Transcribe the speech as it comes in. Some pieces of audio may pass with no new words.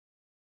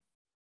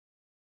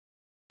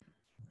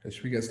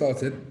Should we get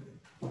started?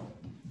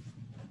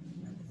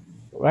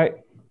 Right.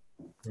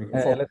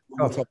 Let's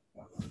go.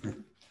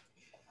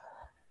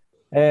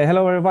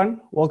 Hello,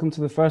 everyone. Welcome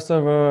to the first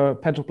ever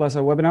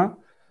PetrolPlaza webinar.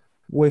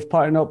 We've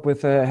partnered up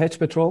with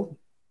EdgePetrol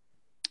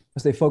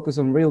as they focus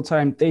on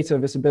real-time data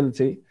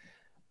visibility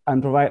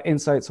and provide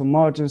insights on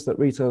margins that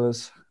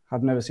retailers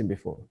have never seen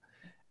before.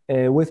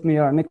 With me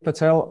are Nikhil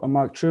Patel and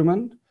Mark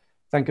Truman.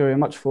 Thank you very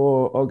much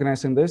for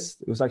organizing this.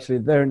 It was actually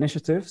their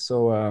initiative,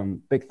 so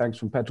big thanks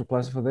from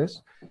PetrolPlaza for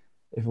this.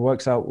 If it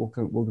works out,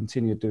 we'll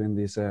continue doing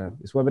these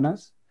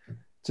webinars.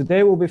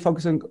 Today, we'll be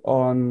focusing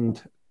on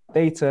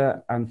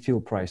data and fuel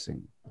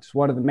pricing. It's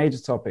one of the major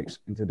topics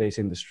in today's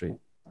industry.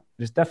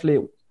 It is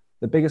definitely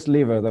the biggest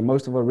lever that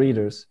most of our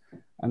readers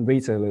and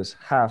retailers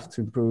have to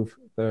improve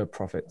their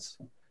profits.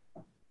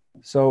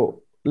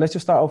 So let's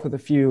just start off with a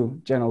few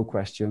general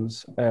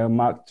questions.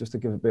 Mark, just to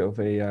give a bit of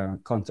a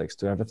context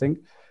to everything.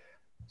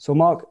 So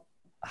Mark,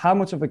 how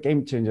much of a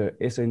game changer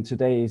is in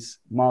today's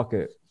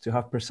market to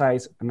have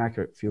precise and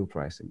accurate fuel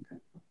pricing?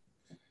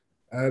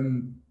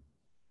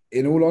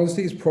 In all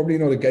honesty, it's probably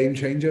not a game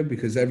changer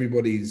because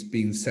everybody's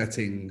been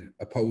setting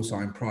a pole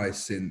sign price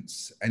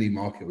since any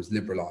market was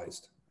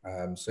liberalized.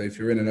 So if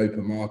you're in an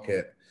open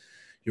market,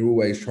 you're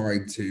always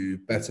trying to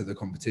better the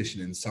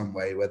competition in some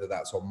way, whether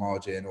that's on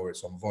margin or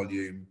it's on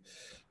volume.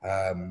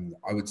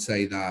 I would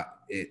say that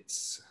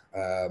it's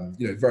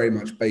very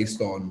much based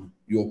on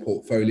your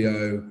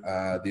portfolio,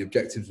 the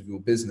objectives of your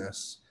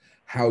business,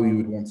 how you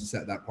would want to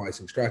set that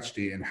pricing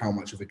strategy and how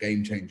much of a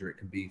game changer it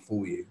can be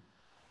for you.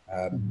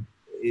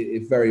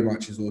 It very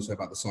much is also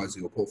about the size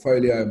of your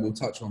portfolio, and we'll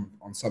touch on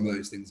some of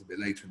those things a bit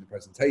later in the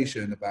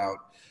presentation about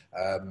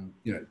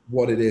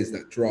what it is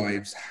that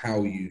drives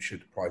how you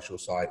should price your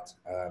site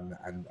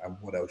and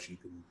what else you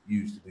can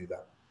use to do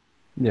that.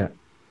 Yeah.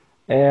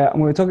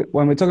 When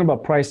we're talking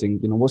about pricing,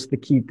 what's the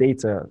key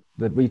data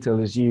that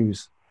retailers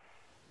use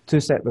to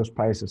set those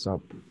prices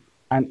up,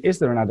 and is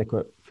there an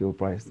adequate fuel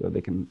price that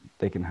they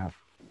can have?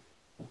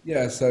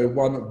 Yeah, so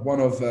one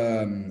of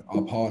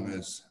our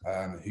partners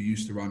who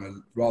used to run a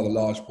rather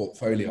large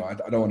portfolio,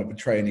 I don't want to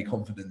betray any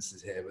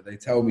confidences here, but they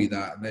tell me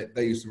that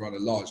they used to run a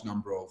large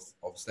number of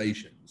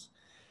stations.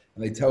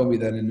 And they tell me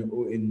that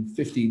in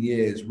 15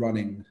 years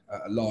running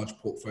a large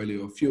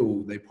portfolio of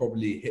fuel, they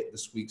probably hit the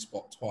sweet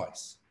spot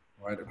twice,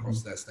 right,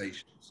 across their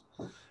stations.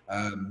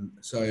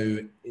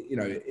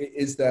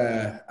 Is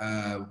there,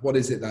 what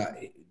is it that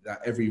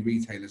every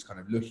retailer is kind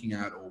of looking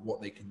at, or what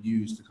they can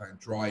use to kind of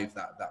drive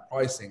that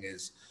pricing?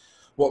 Is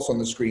what's on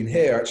the screen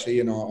here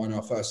actually on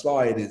our first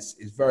slide is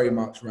very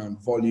much around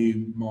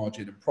volume,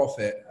 margin and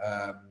profit,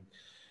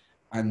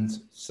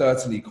 and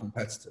certainly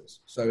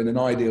competitors. So in an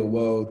ideal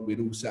world, we'd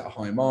all set a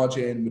high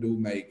margin, we'd all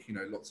make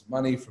lots of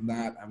money from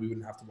that, and we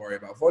wouldn't have to worry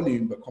about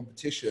volume, but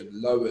competition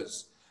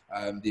lowers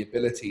the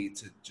ability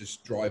to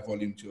just drive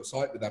volume to your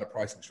site without a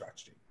pricing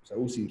strategy. So it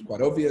all seems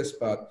quite obvious,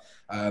 but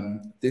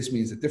this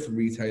means that different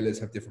retailers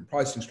have different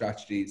pricing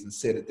strategies and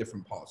sit at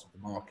different parts of the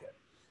market.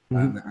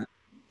 And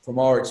from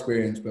our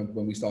experience,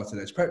 when we started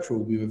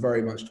EdgePetrol, we were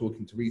very much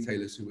talking to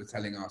retailers who were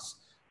telling us,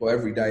 well,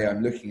 every day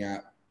I'm looking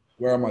at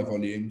where are my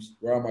volumes,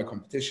 where are my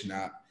competition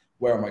at,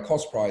 where are my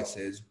cost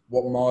prices,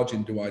 what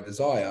margin do I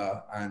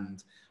desire,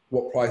 and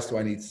what price do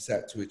I need to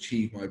set to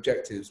achieve my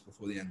objectives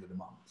before the end of the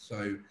month.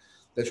 So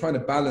they're trying to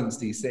balance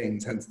these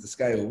things, hence the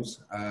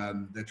scales.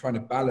 They're trying to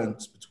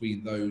balance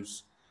between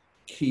those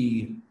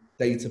key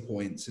data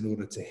points in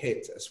order to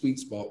hit a sweet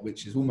spot,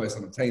 which is almost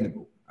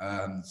unobtainable.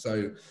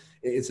 So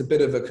it's a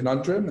bit of a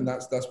conundrum, and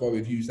that's why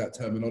we've used that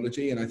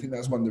terminology. And I think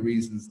that's one of the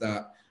reasons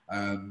that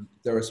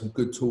there are some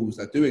good tools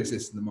that do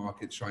exist in the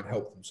market to try and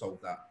help them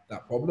solve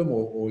that problem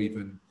or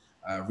even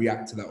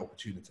react to that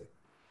opportunity.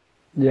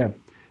 Yeah.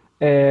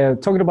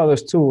 Talking about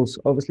those tools,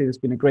 obviously there's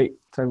been a great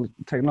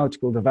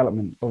technological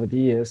development over the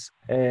years.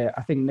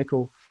 I think,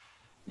 Nikhil,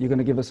 you're going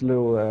to give us a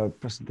little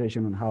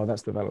presentation on how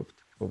that's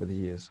developed over the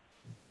years.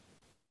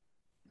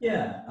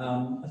 Yeah,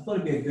 I thought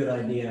it'd be a good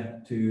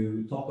idea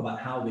to talk about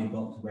how we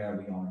got to where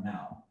we are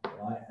now,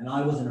 right? And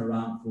I wasn't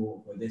around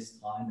for this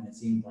time, and it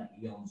seemed like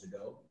eons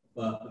ago,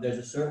 but there was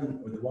a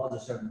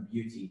certain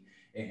beauty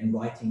in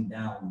writing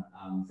down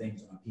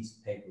things on a piece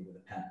of paper with a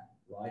pen,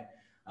 right?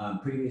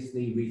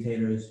 Previously,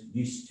 retailers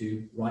used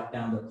to write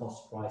down their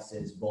cost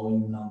prices,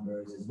 volume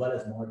numbers, as well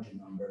as margin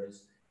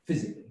numbers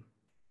physically,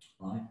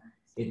 right?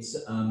 It's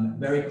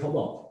very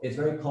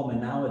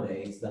common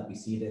nowadays that we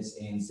see this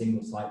in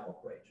single site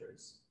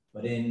operators.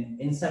 But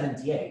in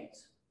 78,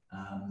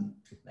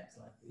 next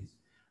slide please,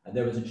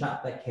 there was a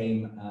chap that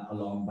came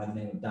along by the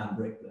name of Dan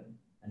Bricklin,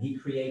 and he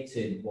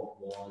created what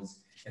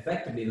was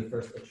effectively the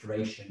first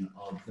iteration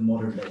of the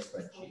modern day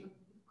spreadsheet.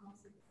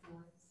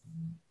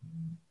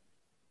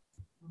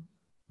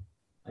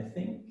 I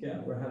think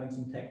we're having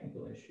some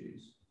technical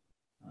issues.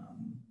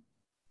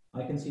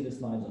 I can see the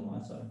slides on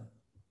my side.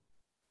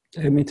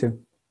 Hey, me too.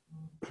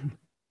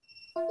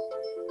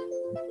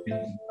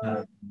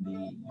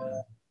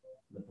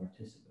 The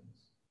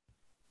participants.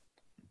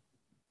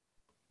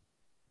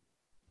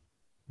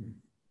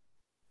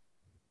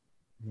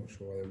 I'm not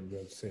sure why they would be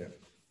able to see it.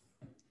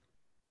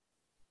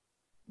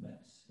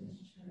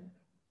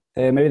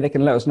 Maybe they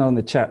can let us know in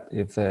the chat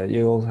if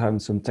you're all having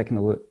some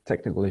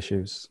technical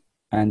issues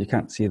and you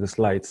can't see the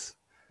slides.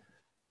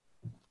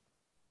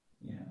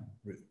 Yeah.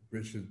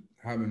 Richard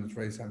Hammond's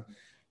raised hand.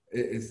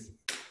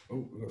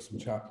 Oh, we've got some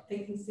chat. They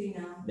can see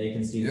now. They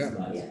can see the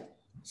slides. Yeah.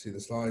 See the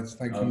slides.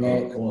 Thank you, Okay,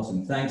 Mark.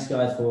 awesome. Thanks,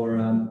 guys, for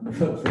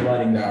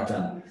writing that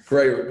down.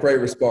 Great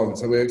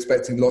response. So we're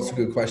expecting lots of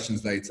good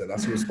questions later.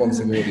 That's a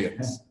responsive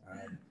audience.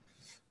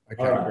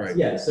 Okay, All right. great.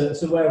 Yeah, so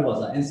where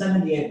was I? In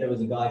 78, there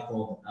was a guy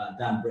called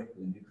Dan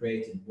Bricklin who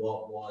created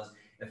what was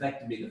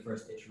effectively the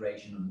first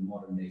iteration of the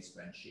modern day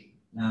spreadsheet.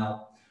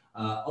 Now,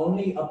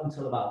 only up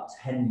until about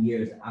 10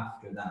 years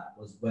after that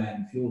was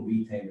when fuel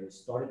retailers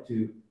started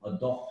to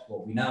adopt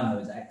what we now know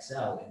as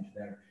Excel into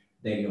their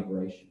daily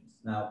operations.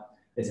 Now,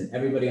 listen,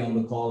 everybody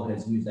on the call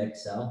has used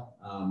Excel.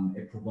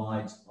 It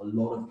provides a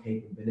lot of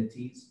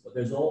capabilities, but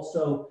there's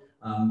also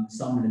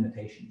some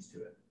limitations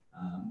to it.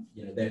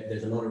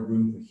 There's a lot of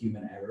room for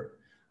human error,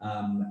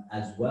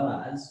 as well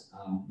as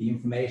the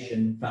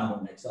information found on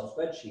an Excel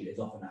spreadsheet is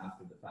often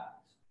after the fact.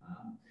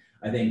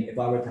 I think if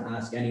I were to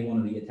ask any one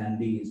of the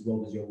attendees, what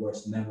was your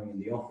worst memory in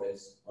the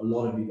office, a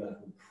lot of you guys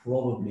would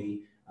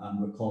probably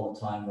recall a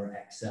time where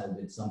Excel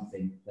did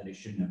something that it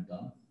shouldn't have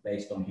done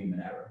based on human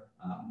error.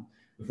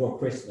 Before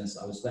Christmas,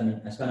 I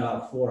spent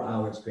about 4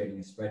 hours creating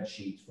a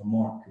spreadsheet for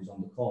Mark, who's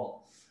on the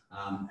call.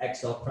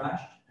 Excel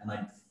crashed, and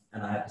I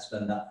had to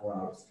spend that 4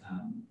 hours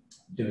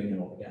doing it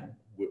all again.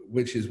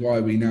 Which is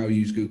why we now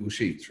use Google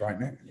Sheets, right,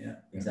 Nick? Yeah,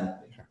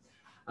 exactly.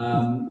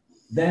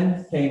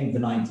 Then came the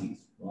 90s,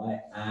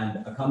 right?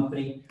 And a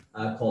company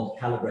called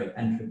Calibrate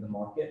entered the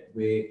market,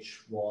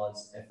 which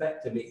was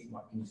effectively,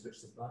 Mark, can you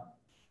switch the slide?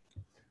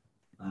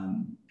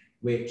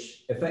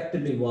 Which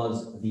effectively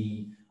was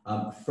the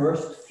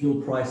first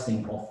fuel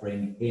pricing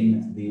offering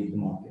in the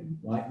market,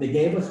 right? They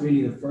gave us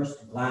really the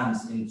first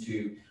glance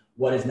into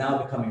what is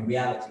now becoming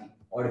reality,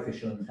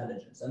 artificial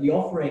intelligence. And the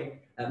offering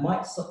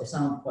might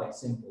sound quite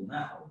simple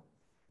now,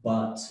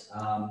 but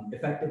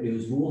effectively it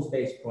was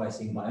rules-based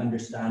pricing by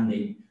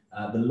understanding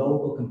the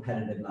local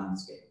competitive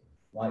landscape,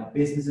 right?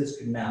 Businesses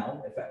could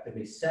now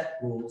effectively set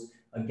rules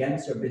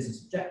against their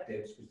business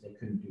objectives, which they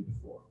couldn't do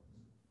before.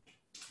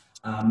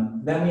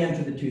 Then we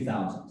entered the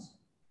 2000s,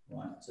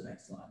 right? So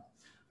next slide.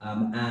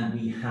 And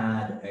we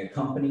had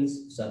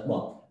companies,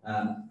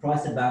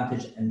 Price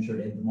Advantage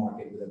entered into the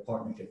market with a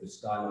partnership with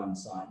Skyline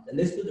Signs. And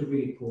this was a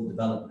really cool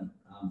development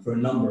for a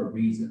number of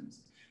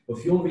reasons. But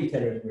fuel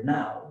retailers were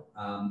now,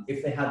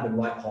 if they had the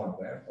right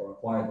hardware or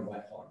acquired the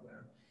right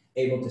hardware,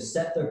 able to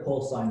set their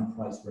call sign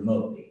price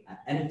remotely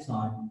at any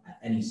time, at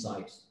any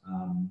site,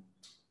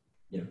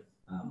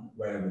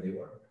 wherever they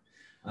were.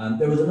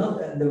 There was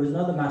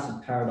another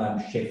massive paradigm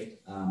shift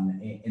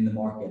in the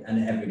market and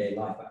in everyday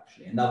life,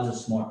 actually, and that was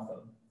a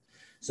smartphone.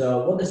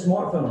 So what the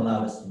smartphone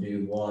allowed us to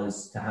do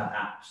was to have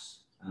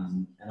apps.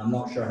 And I'm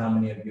not sure how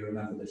many of you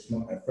remember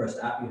the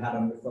first app you had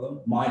on your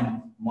phone.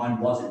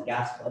 Mine wasn't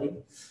Gas Buddy.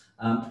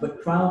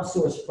 But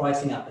crowdsourced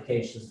pricing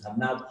applications have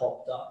now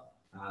popped up.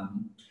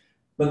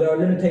 But there are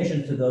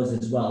limitations to those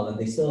as well, and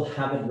they still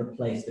haven't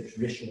replaced the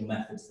traditional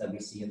methods that we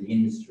see in the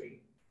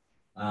industry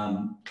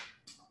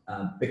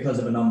because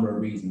of a number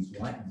of reasons,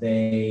 right?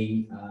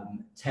 They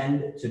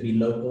tend to be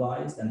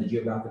localized, and the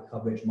geographic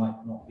coverage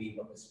might not be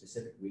what the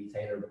specific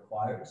retailer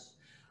requires.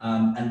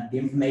 And the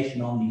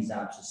information on these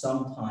apps is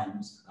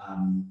sometimes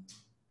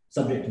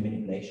subject to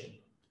manipulation.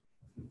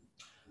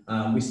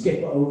 We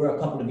skip over a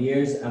couple of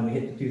years and we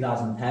hit the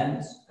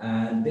 2010s,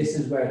 and this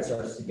is where it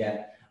starts to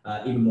get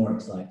even more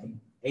exciting.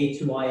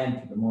 A2i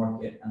entered the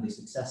market, and they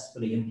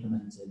successfully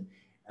implemented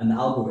an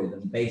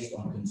algorithm based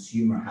on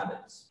consumer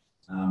habits,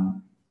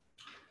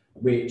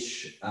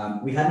 which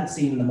we hadn't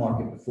seen in the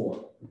market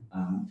before.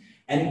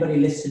 Anybody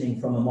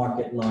listening from a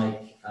market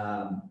like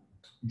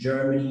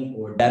Germany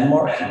or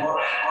Denmark? I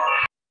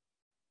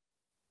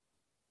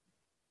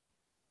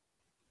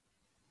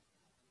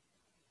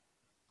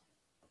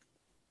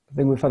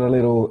think we've had a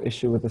little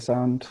issue with the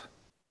sound.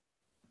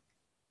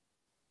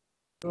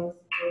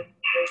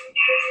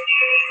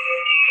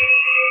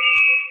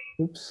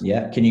 Oops.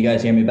 Yeah, can you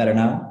guys hear me better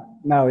now?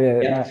 Now, yeah.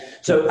 Yeah.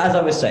 So as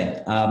I was saying,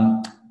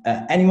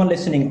 anyone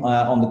listening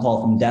on the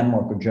call from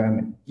Denmark or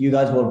Germany, you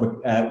guys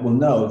will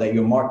know that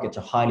your markets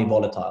are highly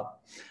volatile,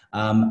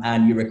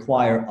 and you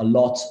require a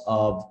lot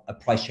of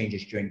price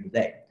changes during the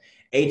day.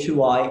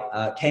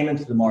 A2i came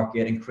into the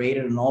market and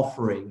created an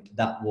offering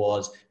that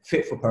was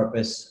fit for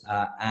purpose,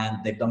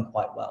 and they've done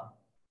quite well.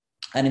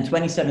 And in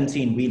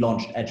 2017, we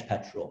launched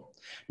EdgePetrol.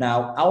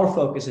 Now, our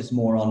focus is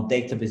more on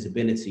data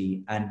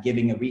visibility and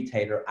giving a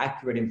retailer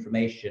accurate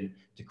information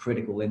to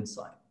critical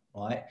insight,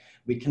 right?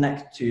 We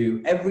connect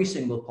to every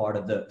single part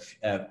of the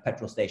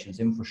petrol station's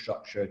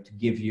infrastructure to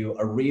give you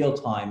a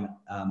real-time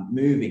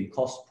moving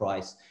cost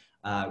price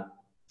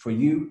for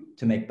you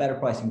to make better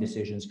pricing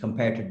decisions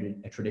compared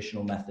to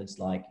traditional methods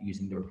like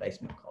using the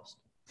replacement cost.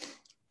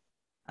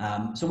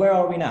 So where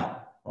are we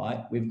now,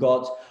 right? We've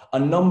got a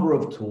number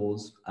of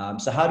tools.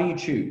 So how do you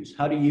choose?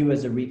 How do you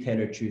as a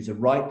retailer choose the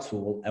right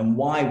tool, and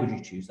why would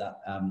you choose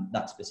that,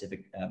 that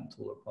specific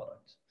tool or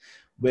product?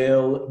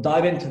 We'll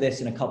dive into this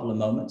in a couple of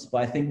moments,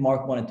 but I think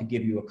Mark wanted to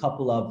give you a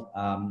couple of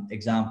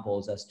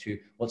examples as to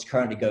what's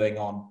currently going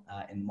on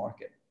in the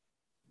market.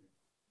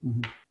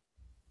 Mm-hmm.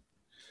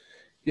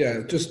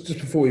 Yeah, just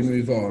before we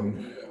move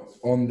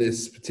on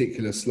this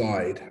particular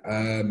slide,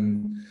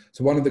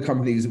 so one of the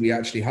companies that we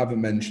actually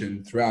haven't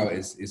mentioned throughout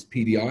is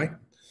PDI.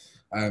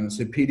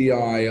 So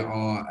PDI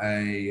are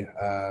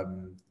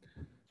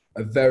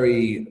a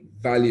very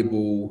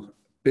valuable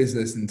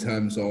business in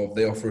terms of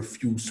they offer a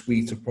fuel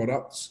suite of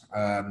products,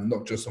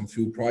 not just on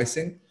fuel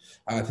pricing.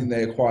 I think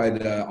they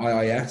acquired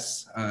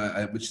IIS,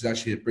 which is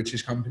actually a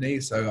British company.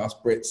 So us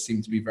Brits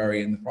seem to be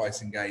very in the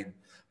pricing game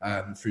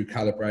through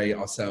Calibrate,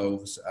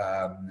 ourselves,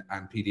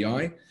 and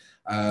PDI.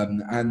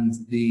 And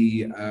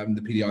the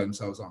PDI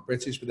themselves aren't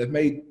British, but they've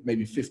made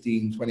maybe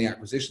 15, 20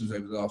 acquisitions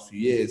over the last few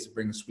years to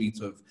bring a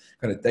suite of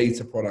kind of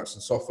data products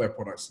and software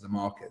products to the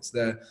markets.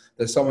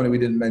 There's someone who we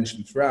didn't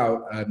mention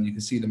throughout. You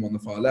can see them on the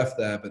far left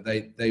there, but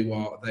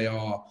they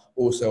are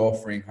also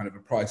offering kind of a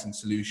pricing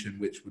solution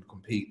which would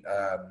compete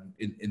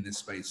in this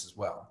space as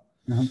well.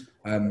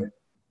 Mm-hmm.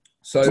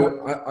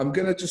 So I'm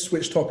going to just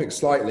switch topics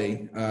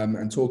slightly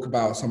and talk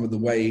about some of the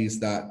ways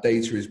that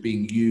data is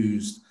being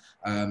used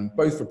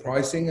both for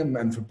pricing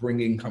and for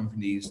bringing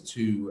companies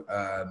to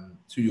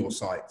your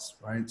sites,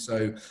 right?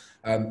 So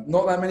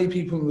not that many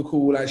people on the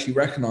call will actually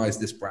recognize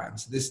this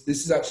brand. So this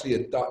is actually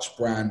a Dutch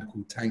brand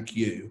called Thank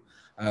You.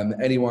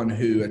 Anyone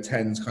who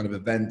attends kind of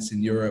events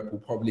in Europe will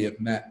probably have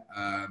met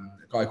a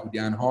guy called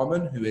Jan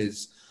Harmon, who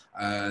is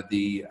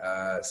the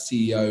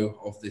CEO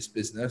of this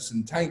business.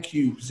 And Thank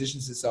You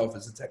positions itself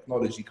as a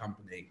technology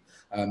company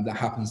that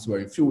happens to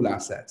own fuel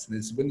assets. And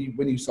it's when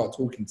you start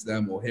talking to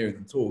them or hearing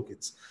them talk,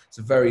 it's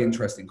a very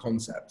interesting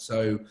concept.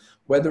 So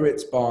whether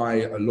it's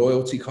by a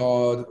loyalty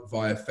card,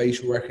 via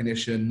facial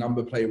recognition,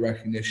 number plate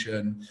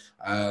recognition,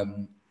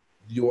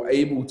 you're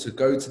able to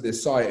go to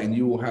this site and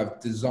you will have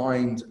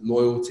designed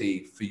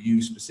loyalty for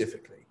you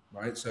specifically.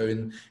 Right. So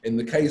in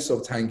the case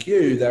of Thank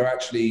You, they're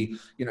actually,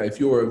 if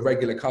you're a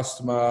regular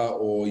customer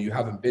or you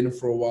haven't been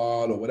for a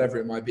while or whatever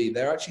it might be,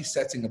 they're actually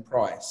setting a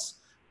price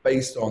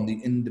based on the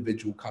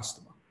individual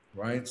customer.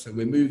 Right. So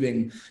we're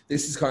moving.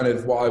 This is kind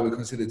of what I would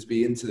consider to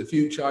be into the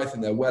future. I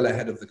think they're well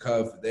ahead of the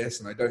curve for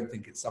this. And I don't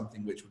think it's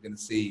something which we're going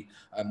to see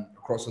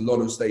across a lot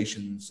of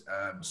stations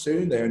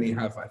soon. They only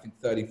have, I think,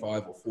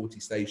 35 or 40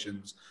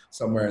 stations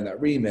somewhere in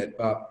that remit.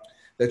 But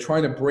they're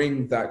trying to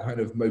bring that kind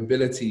of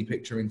mobility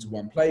picture into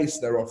one place.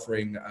 They're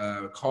offering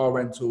car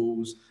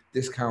rentals,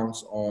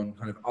 discounts on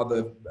kind of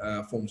other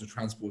forms of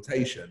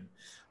transportation.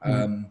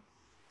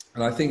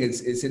 And I think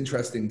it's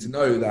interesting to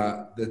know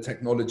that the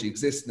technology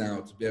exists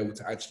now to be able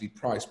to actually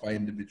price by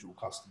individual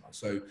customers.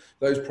 So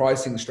those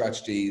pricing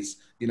strategies,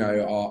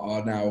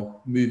 are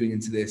now moving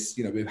into this.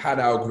 We've had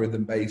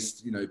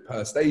algorithm-based,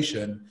 per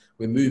station.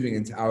 We're moving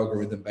into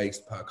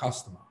algorithm-based per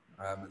customer.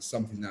 It's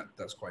something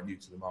that's quite new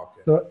to the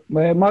market. So,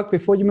 Mark,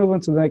 before you move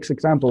on to the next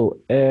example,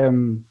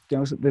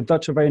 the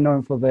Dutch are very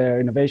known for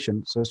their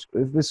innovation. So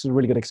this is a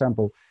really good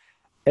example.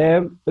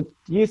 But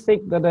do you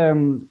think that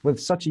with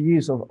such a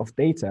use of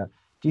data,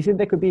 do you think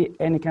there could be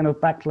any kind of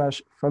backlash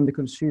from the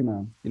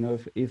consumer?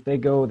 If they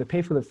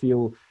pay for the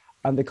fuel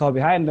and the car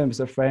behind them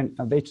is a friend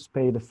and they just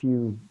paid a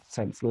few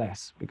cents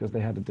less because they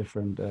had a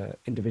different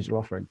individual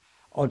offering?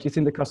 Or do you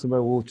think the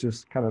customer will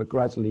just kind of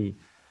gradually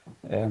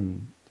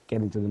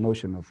get into the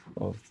notion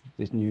of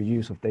this new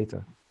use of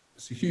data?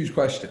 It's a huge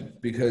question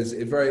because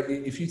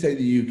if you take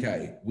the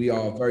UK, we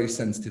are very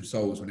sensitive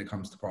souls when it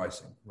comes to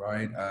pricing,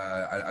 right?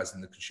 As in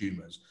the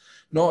consumers.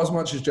 Not as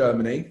much as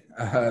Germany,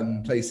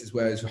 places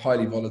where it's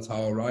highly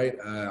volatile, right?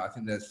 I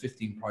think there's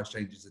 15 price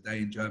changes a day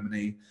in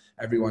Germany.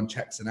 Everyone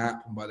checks an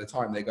app, and by the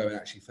time they go and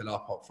actually fill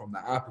up from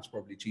that app, it's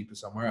probably cheaper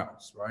somewhere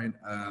else, right?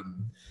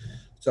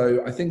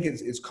 So I think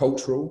it's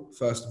cultural,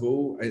 first of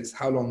all. It's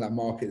how long that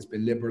market has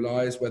been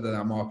liberalized, whether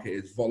that market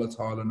is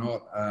volatile or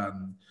not.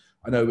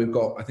 I know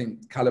I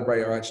think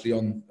Calibrate are actually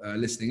on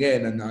listening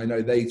in, and I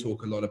know they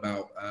talk a lot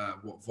about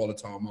what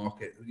volatile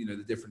market,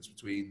 the difference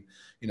between,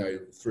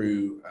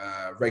 through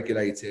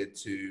regulated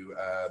to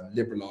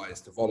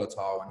liberalized to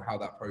volatile and how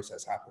that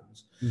process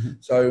happens. Mm-hmm.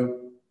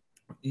 So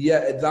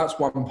yeah, that's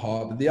one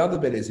part. But the other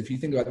bit is, if you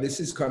think about it, this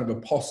is kind of a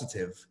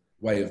positive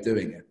way of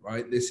doing it,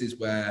 right? This is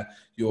where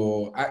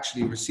you're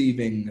actually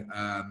receiving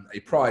a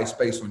price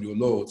based on your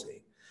loyalty.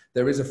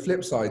 There is a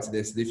flip side to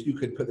this. That if you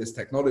could put this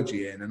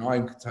technology in and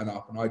I could turn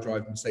up and I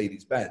drive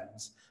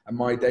Mercedes-Benz and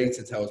my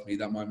data tells me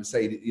that my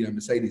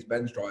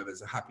Mercedes-Benz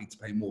drivers are happy to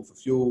pay more for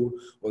fuel,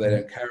 or they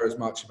don't care as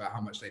much about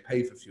how much they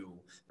pay for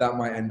fuel, that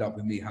might end up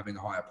with me having a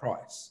higher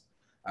price.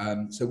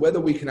 So whether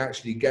we can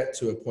actually get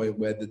to a point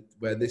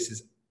where this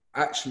is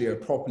actually a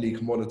properly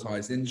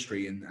commoditized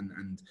industry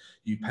and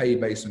you pay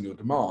based on your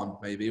demand,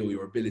 maybe, or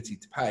your ability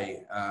to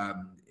pay,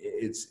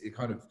 it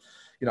kind of,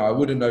 I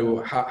wouldn't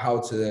know how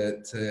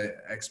to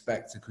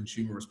expect a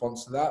consumer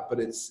response to that, but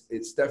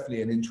it's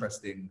definitely an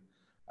interesting.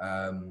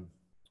 I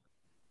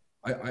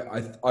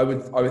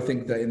would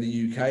think that in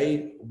the UK,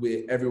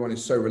 everyone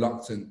is so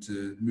reluctant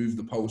to move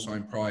the pole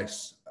sign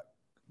price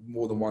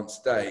more than once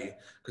a day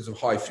because of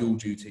high fuel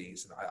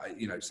duties. And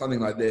you know, something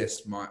like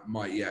this might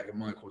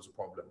cause a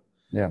problem.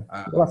 Yeah,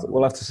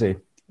 we'll have to see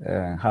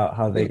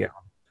how they get on.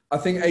 I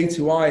think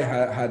A2I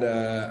had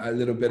a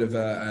little bit of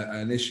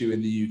an issue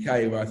in the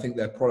UK where I think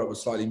their product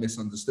was slightly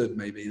misunderstood.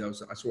 Maybe I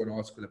saw an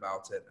article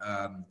about it.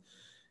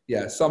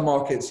 Yeah, some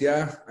markets,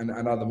 yeah, and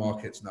other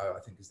markets, no, I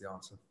think is the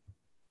answer.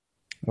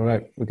 All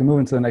right, we can move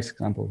into the next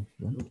example.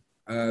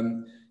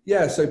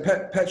 Yeah, so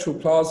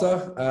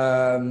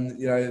PetrolPlaza,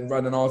 you know,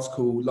 ran an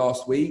article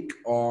last week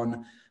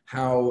on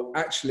how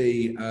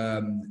actually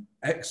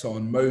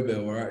Exxon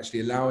Mobil are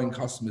actually allowing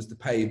customers to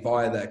pay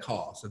via their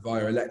car, so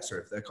via Alexa.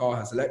 If their car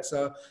has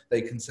Alexa,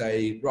 they can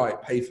say, right,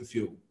 pay for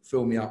fuel,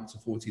 fill me up to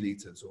 40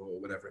 litres or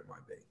whatever it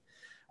might be.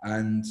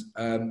 And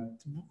the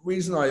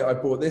reason I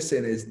brought this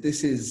in is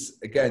this is,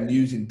 again,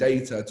 using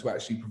data to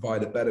actually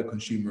provide a better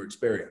consumer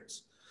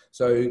experience.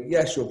 So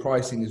yes, your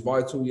pricing is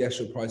vital. Yes,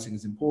 your pricing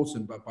is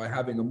important, but by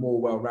having a more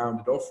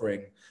well-rounded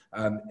offering,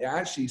 it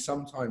actually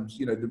sometimes,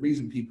 you know, the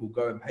reason people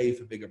go and pay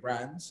for bigger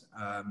brands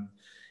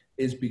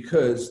is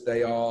because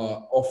they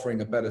are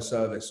offering a better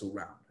service all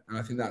round. And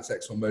I think that's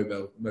Exxon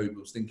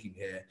Mobil's thinking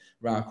here.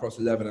 Around across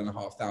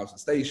 11,500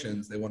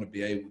 stations, they want to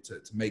be able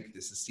to make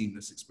this a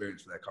seamless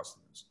experience for their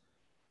customers.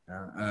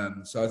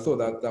 So I thought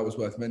that was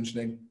worth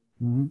mentioning.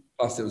 Mm-hmm.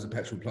 Plus, it was a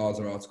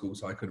PetrolPlaza article,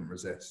 so I couldn't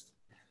resist.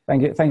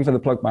 Thank you for the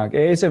plug, Mark.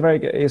 It's a very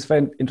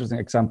interesting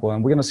example,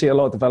 and we're going to see a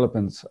lot of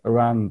developments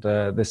around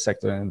this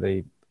sector in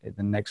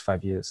the next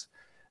 5 years.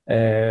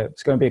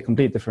 It's going to be a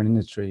complete different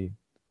industry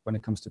when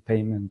it comes to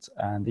payment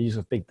and the use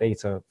of big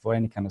data for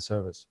any kind of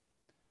service.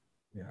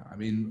 Yeah, I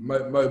mean,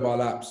 mobile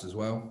apps as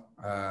well.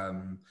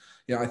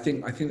 Yeah, I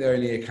think they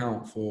only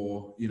account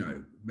for, you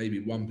know,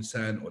 maybe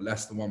 1% or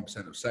less than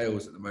 1% of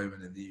sales at the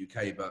moment in the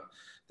UK, but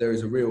there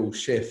is a real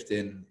shift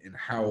in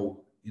how,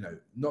 you know,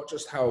 not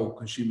just how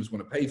consumers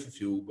want to pay for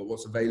fuel, but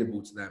what's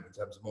available to them in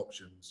terms of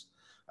options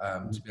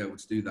to be able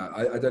to do that.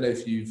 I don't know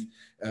if you've,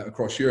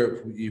 across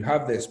Europe, you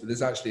have this, but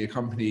there's actually a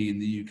company in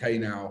the UK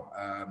now,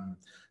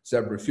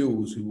 Zebra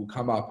Fuels, who will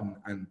come up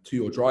and to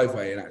your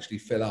driveway and actually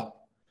fill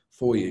up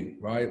for you,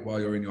 right, while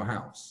you're in your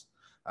house.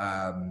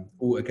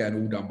 All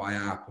done by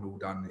app and all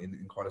done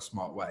in quite a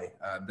smart way.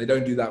 They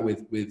don't do that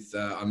with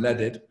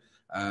unleaded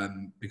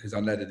because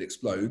unleaded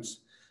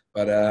explodes.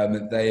 But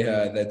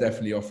they're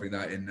definitely offering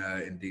that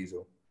in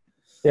diesel.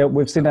 Yeah,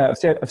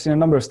 I've seen a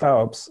number of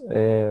startups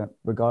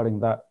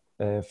regarding that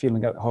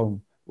feeling at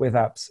home with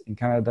apps in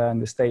Canada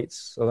and the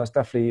States. So that's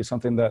definitely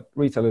something that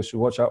retailers should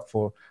watch out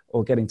for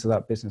or get into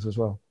that business as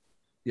well.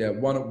 Yeah,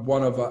 one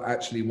of our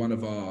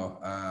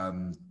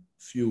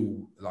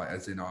fuel, like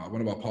as in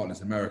one of our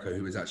partners in America,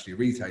 who is actually a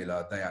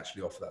retailer, they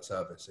actually offer that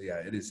service. So yeah,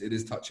 it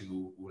is touching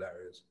all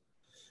areas.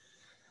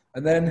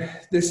 And then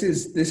this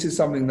is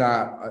something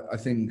that I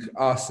think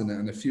us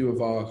and a few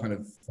of our kind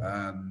of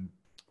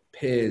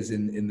peers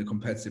in the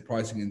competitive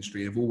pricing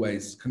industry we've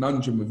always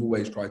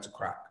tried to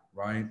crack,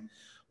 right?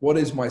 What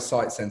is my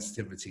site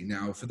sensitivity?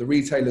 Now, for the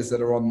retailers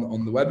that are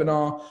on the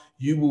webinar,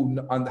 you will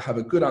have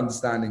a good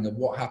understanding of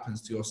what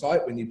happens to your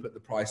site when you put the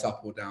price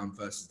up or down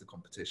versus the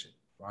competition,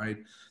 right?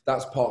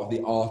 That's part of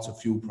the art of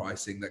fuel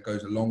pricing that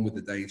goes along with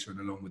the data and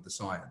along with the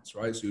science,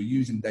 right? So you're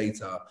using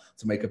data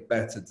to make a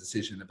better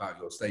decision about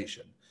your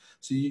station.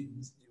 So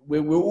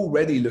we're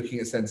already looking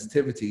at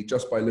sensitivity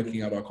just by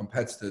looking at our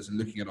competitors and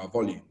looking at our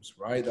volumes,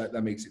 right?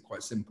 That makes it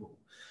quite simple.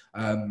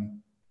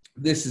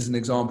 This is an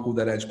example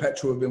that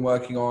EdgePetrol have been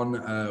working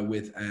on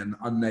with an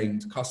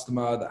unnamed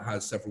customer that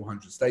has several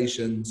hundred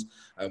stations.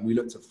 We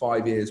looked at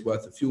 5 years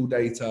worth of fuel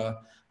data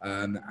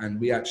and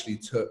we actually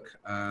took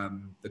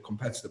the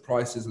competitor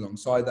prices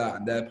alongside that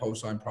and their pole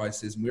sign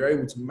prices, and we were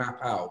able to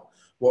map out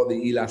what the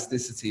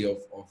elasticity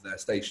of their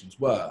stations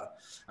were.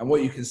 And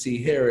what you can see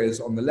here is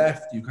on the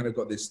left, you kind of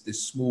got this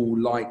small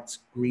light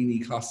greeny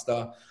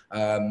cluster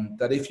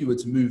that if you were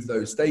to move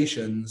those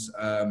stations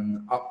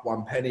up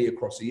 1 penny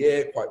across a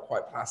year,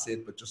 quite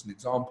placid, but just an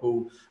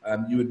example,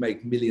 you would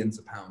make millions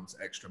of pounds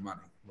extra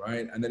money,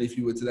 right? And then if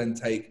you were to then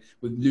take,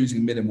 with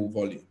losing minimal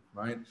volume,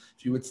 right?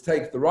 If you were to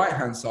take the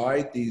right-hand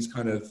side, these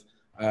kind of,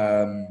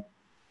 the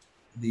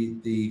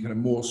kind of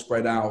more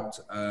spread out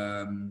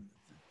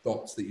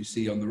dots that you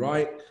see on the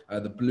right,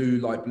 the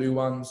light blue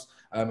ones,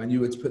 and you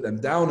were to put them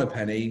down a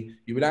penny,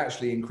 you would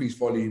actually increase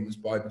volumes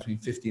by between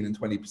 15 and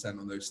 20%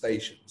 on those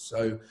stations.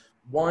 So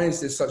why is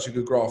this such a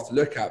good graph to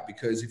look at?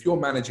 Because if you're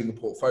managing a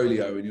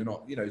portfolio and you're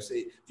not, you know, if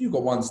you've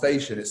got one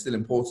station, it's still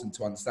important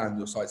to understand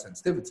your site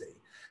sensitivity.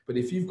 But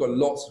if you've got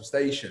lots of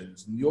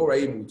stations and you're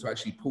able to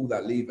actually pull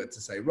that lever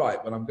to say, right,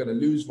 well, I'm going to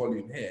lose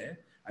volume here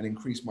and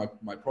increase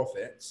my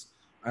profits,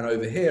 and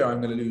over here,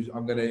 I'm going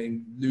to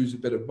lose a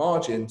bit of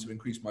margin to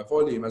increase my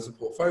volume. As a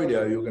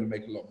portfolio, you're going to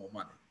make a lot more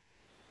money.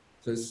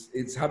 So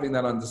it's having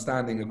that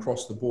understanding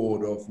across the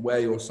board of where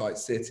your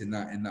sites sit in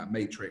that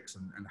matrix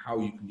and how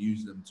you can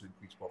use them to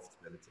increase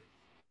profitability.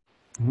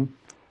 Mm-hmm.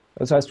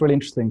 So that's really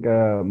interesting,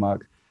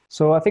 Mark.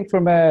 So I think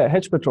from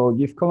EdgePetrol,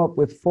 you've come up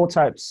with 4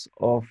 types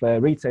of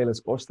retailers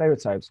or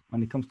stereotypes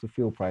when it comes to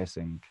fuel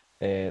pricing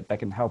that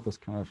can help us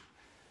kind of,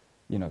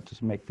 you know,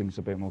 just make things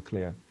a bit more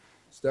clear.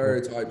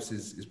 Stereotypes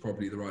is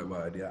probably the right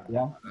word. Yeah.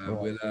 Yeah.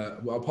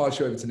 I'll pass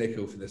you over to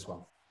Nikhil for this one.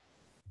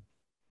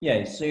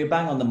 Yeah, so you're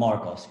bang on the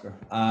mark, Oscar.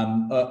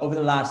 Over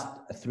the last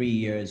 3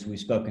 years, we've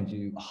spoken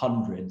to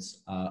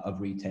hundreds of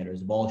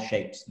retailers of all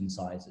shapes and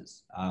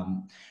sizes.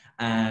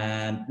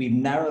 And we've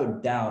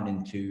narrowed down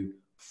into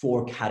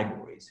 4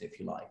 categories, if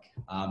you like.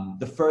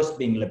 The first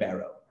being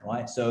libero,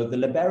 right? So the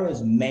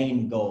libero's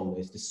main goal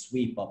is to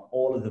sweep up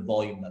all of the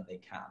volume that they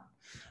can,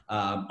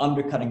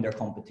 undercutting their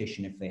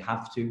competition if they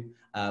have to,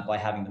 by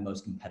having the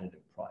most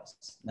competitive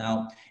price.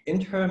 Now, in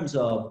terms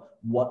of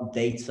what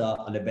data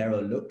a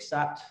libero looks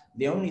at,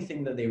 the only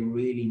thing that they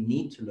really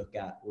need to look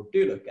at or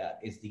do look at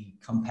is the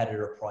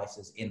competitor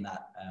prices in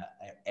that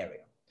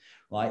area,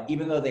 right?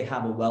 Even though they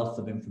have a wealth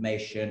of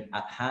information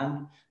at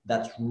hand,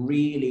 that's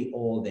really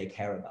all they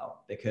care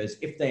about, because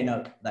if they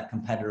know that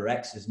competitor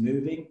X is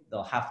moving,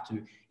 they'll have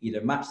to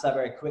either match that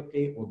very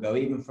quickly or go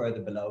even further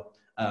below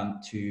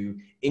to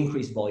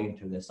increase volume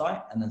to their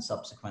site and then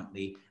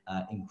subsequently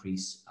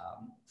increase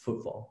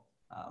footfall.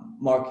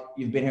 Mark,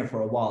 you've been here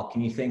for a while.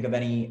 Can you think of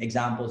any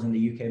examples in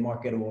the UK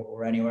market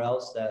or anywhere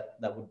else that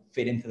would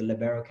fit into the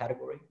libero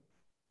category?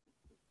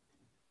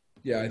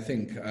 Yeah, I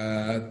think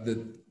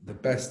the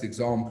best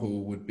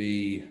example would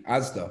be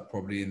Asda,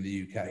 probably in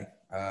the UK,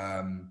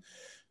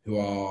 who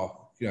are,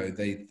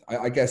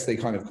 I guess they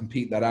kind of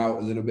compete that out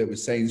a little bit with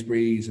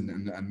Sainsbury's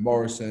and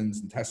Morrison's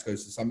and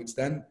Tesco's to some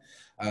extent.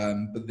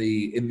 But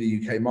in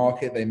the UK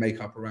market, they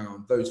make up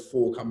around, those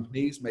 4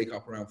 companies make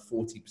up around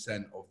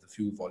 40% of the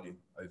fuel volume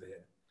over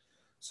here.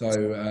 So,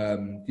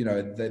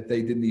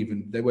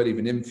 they weren't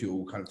even in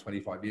fuel kind of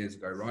 25 years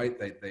ago, right?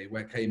 They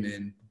came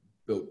in,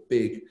 built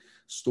big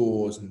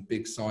stores and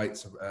big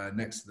sites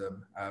next to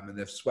them, and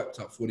they've swept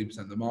up 40%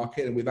 of the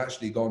market. And we've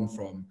actually gone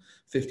from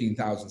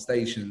 15,000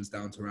 stations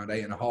down to around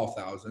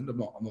 8,500. I'm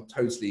not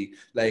totally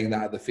laying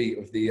that at the feet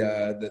of the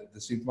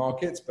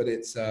supermarkets, but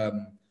it's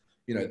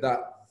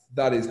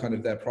that is kind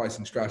of their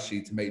pricing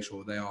strategy to make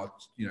sure they are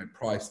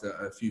priced at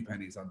a few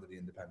pennies under the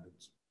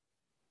independents.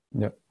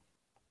 Yep.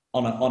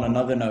 On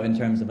another note, in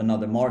terms of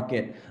another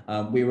market,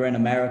 we were in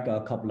America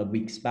a couple of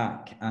weeks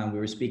back, and we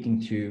were speaking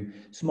to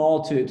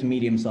small to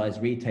medium-sized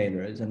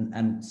retailers,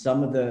 and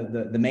some of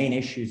the main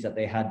issues that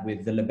they had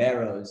with the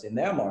liberos in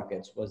their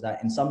markets was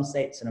that in some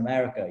states in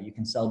America, you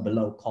can sell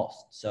below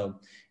cost. So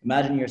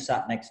imagine you're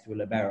sat next to a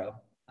libero,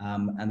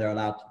 and they're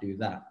allowed to do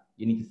that.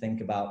 You need to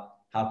think about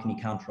how can you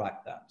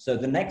counteract that. So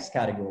the next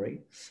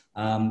category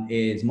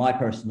is my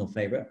personal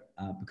favorite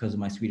because of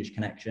my Swedish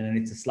connection, and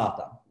it's a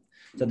Zlatan.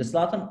 So the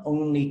Zlatan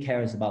only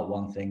cares about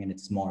one thing, and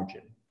it's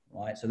margin,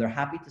 right? So they're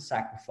happy to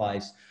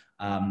sacrifice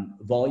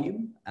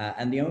volume,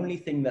 and the only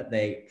thing that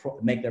they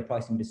make their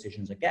pricing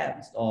decisions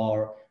against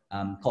are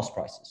cost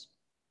prices,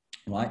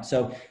 right?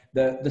 So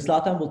the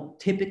Zlatan will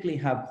typically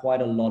have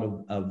quite a lot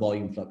of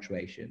volume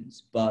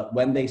fluctuations, but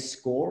when they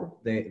score,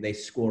 they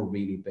score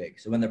really big.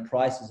 So when their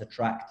price is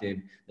attractive,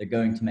 they're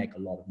going to make a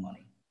lot of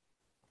money.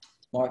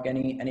 Mark,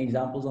 any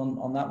examples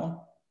on that one?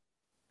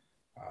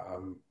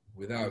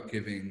 Without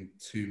giving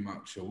too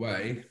much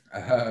away,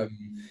 I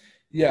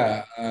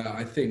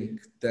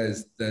think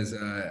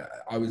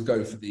I would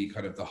go for the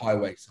kind of the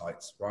highway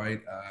sites,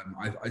 right?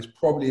 I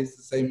probably it's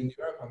the same in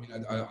Europe. I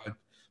mean, I'd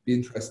be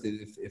interested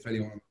if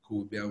anyone on the call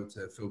would be able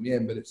to fill me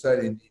in, but it's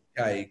certainly in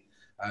the UK.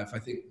 If I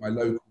think my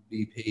local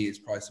BP is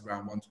priced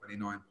around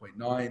 129.9,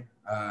 and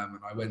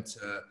I went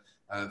to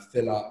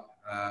fill up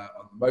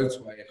on the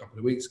motorway a couple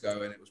of weeks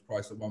ago, and it was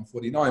priced at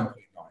 149.9,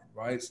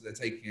 right? So they're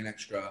taking an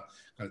extra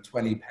kind of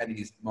 20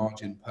 pennies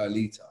margin per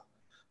litre.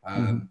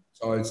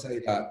 So I would say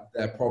that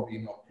they're probably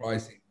not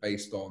pricing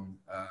based on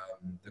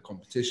the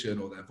competition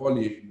or their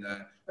volume.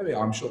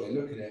 I'm sure they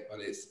look at it,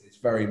 but it's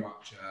very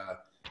much,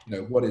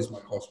 what is my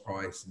cost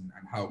price and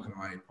how can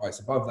I price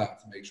above that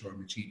to make sure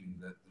I'm achieving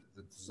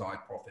the desired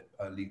profit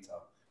per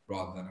litre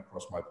rather than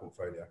across my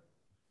portfolio.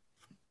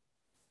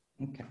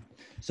 Okay,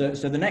 so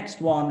the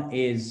next one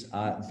is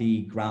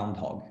the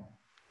groundhog,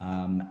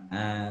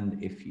 and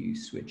if you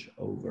switch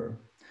over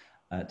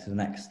to the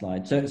next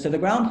slide, so the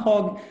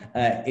groundhog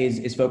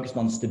is focused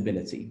on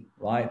stability,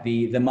 right?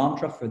 The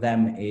mantra for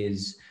them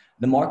is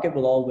the market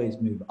will always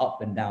move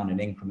up and down in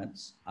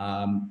increments,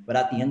 but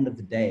at the end of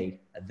the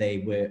day,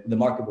 the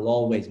market will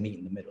always meet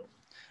in the middle.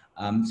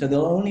 So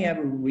they'll only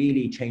ever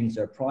really change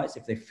their price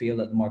if they feel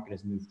that the market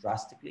has moved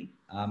drastically.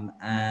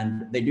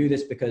 And they do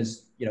this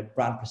because,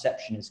 brand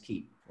perception is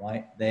key,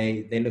 right?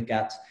 They look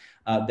at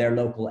their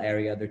local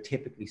area. They're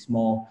typically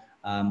small,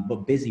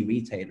 but busy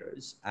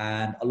retailers.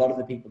 And a lot of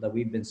the people that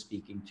we've been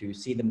speaking to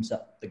see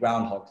themselves, the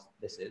groundhogs,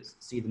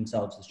 see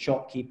themselves as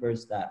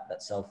shopkeepers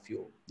that sell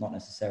fuel, not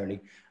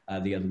necessarily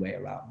the other way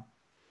around.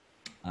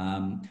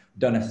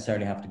 Don't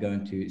necessarily have to go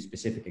into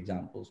specific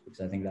examples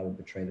because I think that would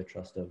betray the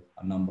trust of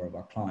a number of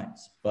our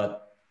clients.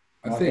 But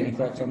Mark, any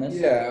thoughts on this?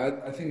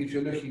 Yeah, I think if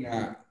you're looking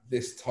at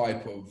this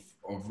type of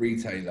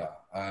retailer,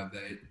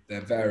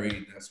 they're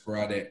varied, they're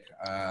sporadic.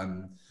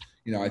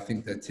 I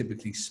think they're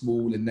typically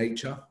small in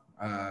nature.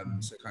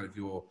 So kind of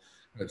your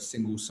kind of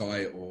single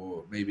site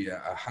or maybe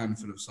a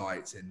handful of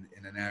sites in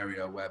an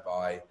area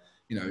whereby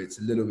you know, it's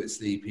a little bit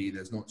sleepy,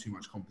 there's not too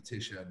much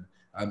competition.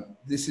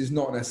 This is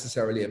not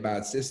necessarily a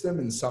bad system.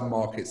 In some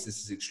markets,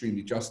 this is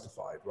extremely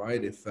justified,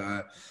 right? If,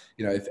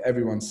 you know, if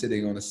everyone's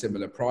sitting on a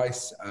similar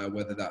price,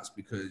 whether that's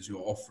because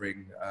you're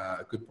offering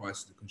a good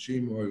price to the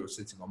consumer or you're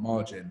sitting on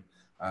margin,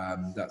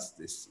 that's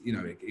this, you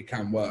know, it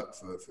can work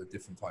for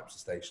different types of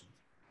stations.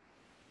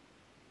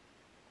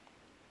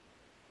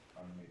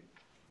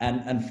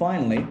 And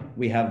finally,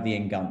 we have the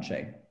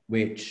enganche,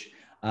 which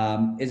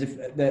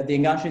the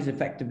enganche is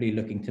effectively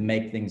looking to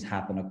make things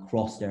happen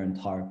across their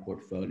entire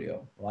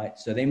portfolio, right?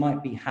 So they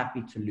might be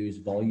happy to lose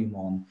volume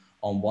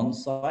on one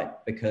site,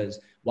 because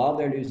while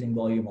they're losing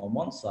volume on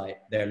one site,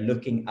 they're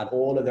looking at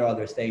all of their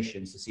other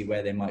stations to see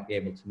where they might be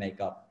able to make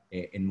up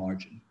in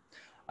margin.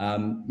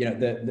 You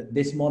know,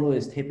 this model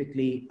is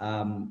typically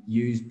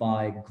used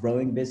by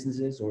growing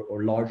businesses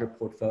or larger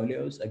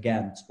portfolios.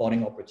 Again,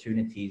 spotting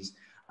opportunities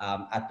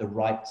at the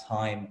right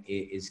time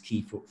is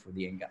key for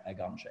the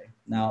enganche.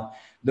 Now,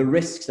 the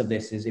risks of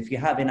this is if you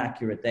have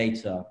inaccurate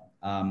data,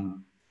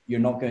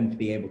 you're not going to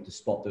be able to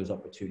spot those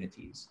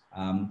opportunities.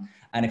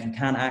 And if you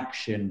can't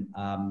action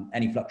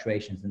any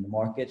fluctuations in the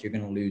market, you're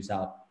going to lose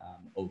out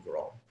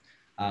overall.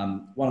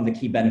 One of the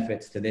key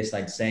benefits to this,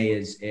 I'd say,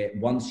 is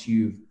once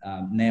you've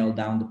nailed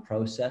down the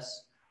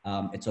process,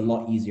 it's a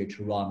lot easier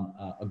to run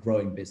a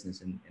growing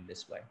business in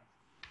this way.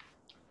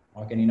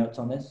 Mark, any notes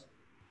on this?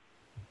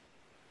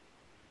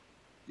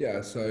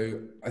 Yeah,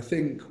 so I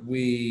think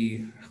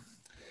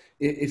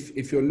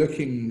if you're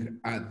looking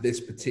at this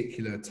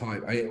particular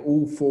type,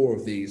 all four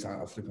of these,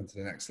 I'll flip onto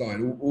the next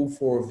slide, all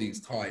four of these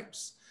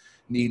types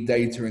need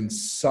data in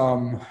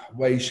some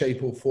way,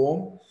 shape or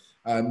form.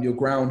 Your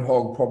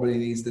groundhog probably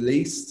needs the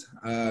least,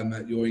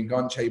 your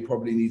enganche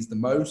probably needs the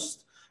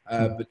most,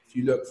 but if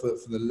you look for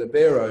the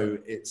libero,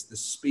 it's the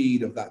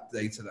speed of that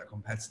data, that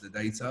competitor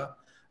data.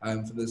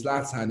 For the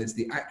Zlatan, it's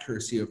the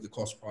accuracy of the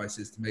cost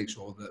prices to make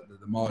sure that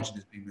the margin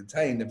is being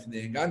maintained. And for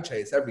the enganche,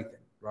 it's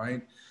everything,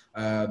 right?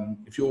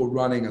 If you're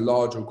running a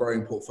large or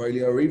growing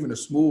portfolio, or even a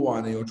small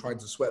one, and you're trying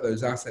to sweat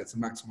those assets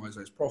and maximize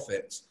those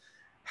profits,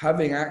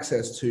 having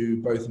access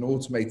to both an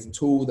automated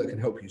tool that can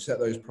help you set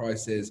those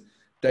prices,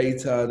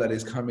 data that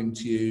is coming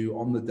to you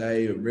on the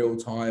day or real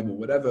time or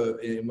whatever,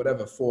 in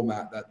whatever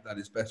format that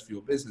is best for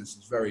your business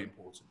is very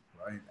important,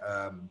 right?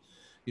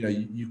 You know,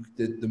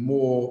 the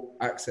more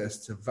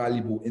access to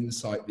valuable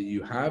insight that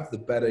you have, the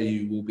better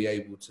you will be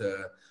able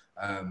to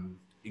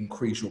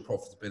increase your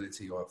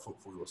profitability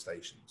for your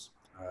stations.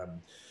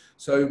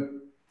 So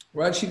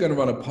we're actually going to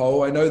run a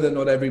poll. I know that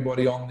not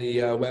everybody on the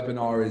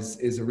webinar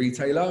is a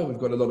retailer. We've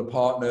got a lot of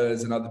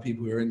partners and other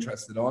people who are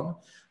interested on.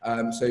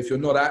 So if you're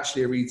not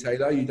actually a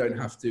retailer, you don't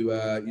have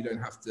to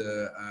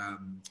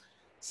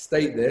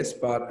state this,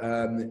 but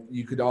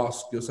you could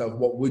ask yourself,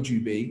 what would you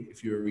be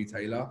if you're a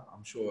retailer?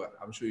 I'm sure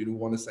you'd all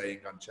want to say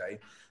enganche.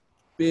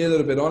 Be a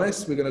little bit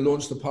honest. We're going to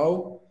launch the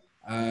poll,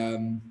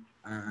 and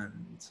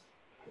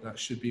that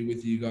should be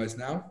with you guys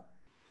now.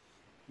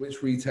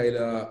 Which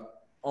retailer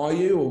are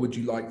you, or would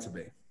you like to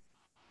be?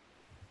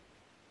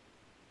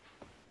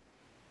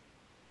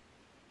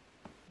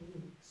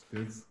 That's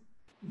good.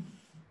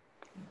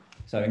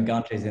 So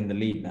enganche is in the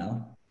lead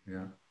now.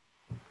 Yeah.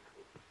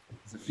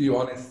 There's a few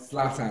honest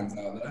Zlatans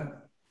out there.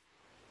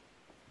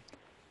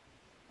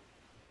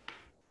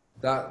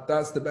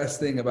 That's the best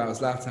thing about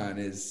Zlatan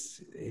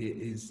is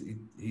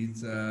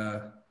he's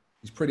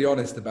pretty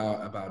honest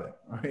about it,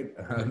 right?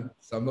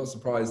 So I'm not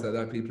surprised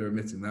that people are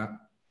admitting that.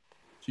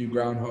 A few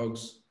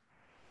groundhogs.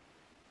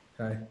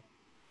 Okay.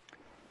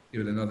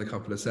 Give it another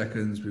couple of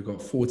seconds. We've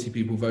got 40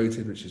 people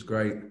voted, which is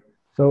great.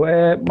 So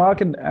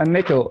Mark and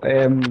Nikhil,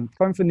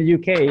 coming from the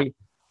UK,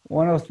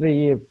 one of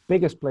the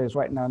biggest players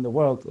right now in the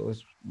world,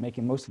 who's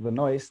making most of the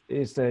noise,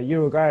 is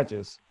Euro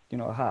garages. You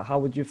know, how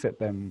would you fit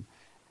them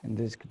in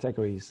these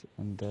categories?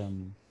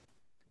 And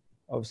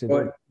obviously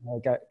they're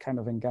kind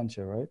of enganche,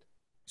 right?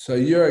 So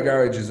Euro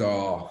garages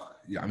are,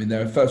 yeah, I mean,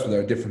 first of all,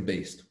 they're a different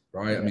beast,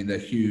 right? I mean, they're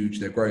huge,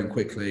 they're growing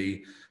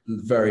quickly,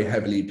 very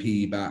heavily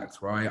PE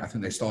backed, right? I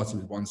think they started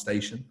with one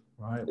station,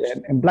 right? Yeah,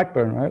 in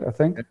Blackburn, right? I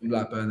think. In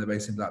Blackburn, they're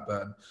based in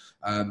Blackburn.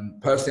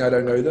 Personally, I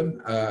don't know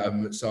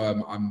them,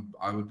 so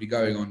I would be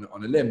going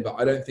on a limb. But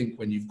I don't think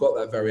when you've got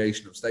that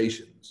variation of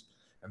stations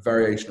and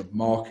variation of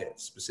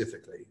markets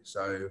specifically,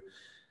 so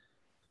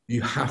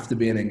you have to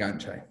be an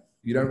enganche.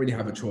 You don't really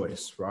have a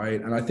choice,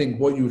 right? And I think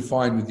what you would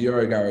find with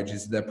Euro Garage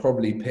is they're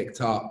probably picked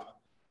up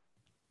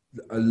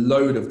a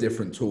load of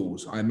different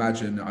tools. I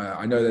imagine,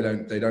 I know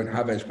they don't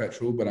have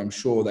EdgePetrol, but I'm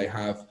sure they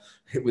have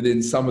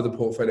within some of the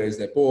portfolios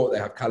they bought, they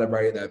have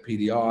Calibrate, they have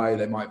PDI,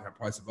 they might have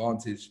Price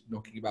Advantage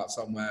knocking about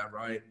somewhere,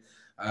 right?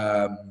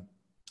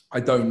 I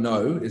don't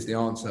know is the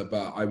answer,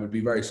 but I would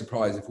be very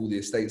surprised if all the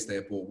estates they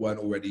have bought weren't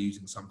already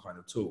using some kind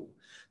of tool.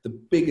 The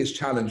biggest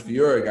challenge for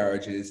Euro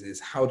garages is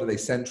how do they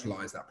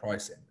centralize that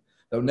pricing?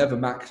 They'll never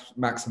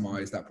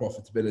maximize that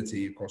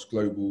profitability across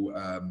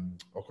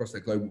their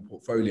global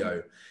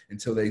portfolio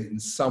until they, in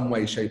some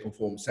way, shape, or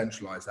form,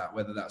 centralize that.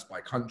 Whether that's by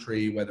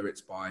country, whether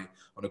it's on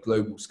a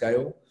global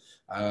scale.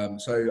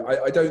 So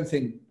I don't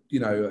think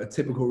a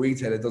typical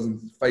retailer doesn't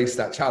face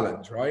that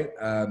challenge, right?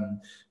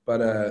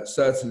 But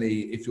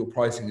certainly if your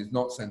pricing is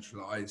not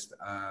centralized,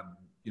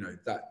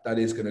 that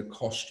is going to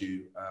cost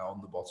you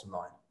on the bottom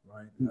line,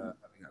 right?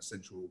 Having that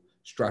central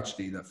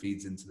strategy that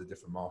feeds into the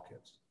different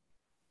markets.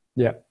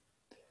 Yeah.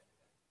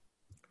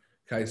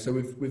 Okay, so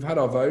we've had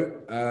our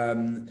vote.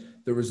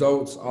 The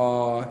results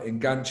are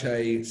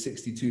Enganche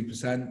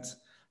 62%.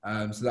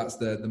 So that's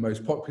the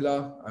most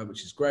popular,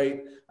 which is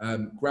great.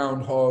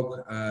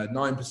 Groundhog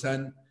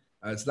 9%,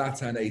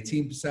 Zlatan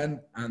 18%,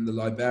 and the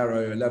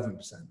Libero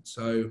 11%.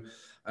 So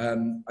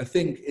I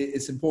think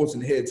it's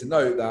important here to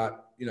note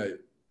that,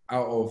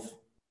 out of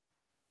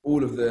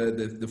all of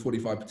the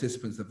 45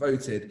 participants that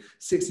voted,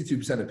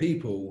 62% of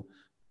people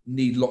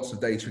need lots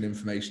of data and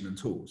information and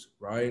tools,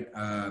 right?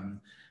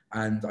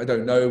 And I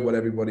don't know what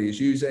everybody is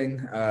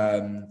using,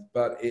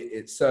 but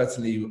it's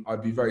certainly,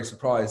 I'd be very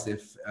surprised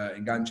if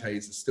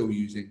Enganches are still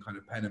using kind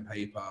of pen and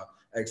paper,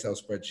 Excel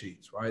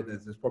spreadsheets, right?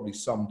 There's probably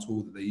some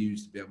tool that they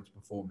use to be able to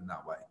perform in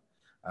that way.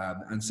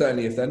 And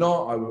certainly if they're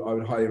not, I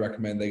would highly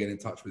recommend they get in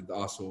touch with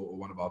us or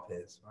one of our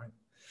peers, right?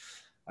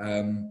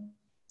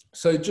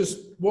 So just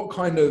what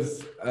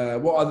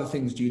other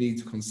things do you need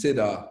to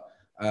consider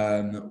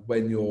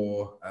when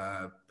you're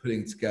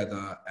putting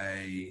together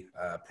a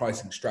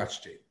pricing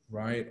strategy,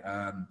 right?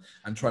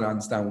 And trying to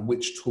understand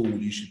which tool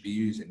you should be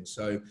using.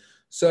 So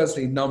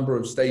certainly number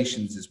of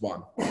stations is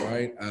one,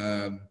 right?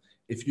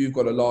 If you've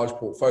got a large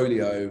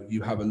portfolio,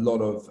 you have a lot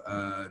of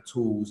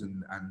tools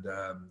and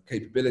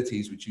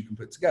capabilities which you can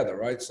put together,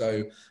 right?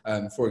 So,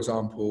 for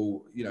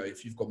example,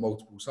 if you've got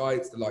multiple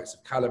sites, the likes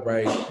of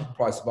Calibrate,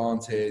 Price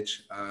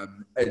Advantage,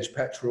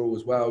 EdgePetrol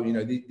as well,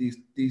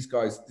 these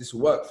guys, this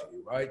will work for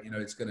you, right?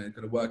 It's going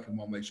to work in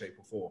one way, shape,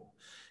 or form.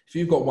 If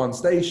you've got one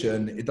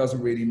station, it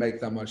doesn't really make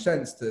that much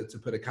sense to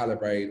put a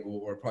Calibrate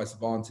or a Price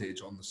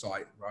Advantage on the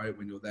site, right?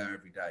 When you're there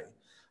every day.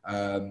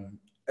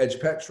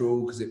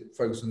 EdgePetrol, because it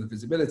focuses on the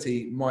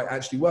visibility, might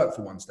actually work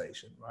for one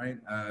station, right?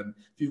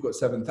 If you've got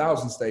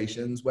 7,000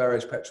 stations, where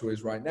EdgePetrol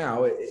is right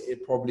now,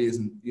 it probably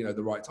isn't,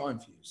 the right time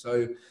for you.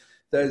 So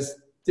there's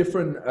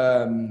different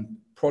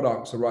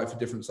products are right for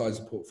different sizes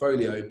of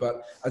portfolio.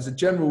 But as a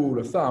general rule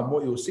of thumb,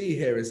 what you'll see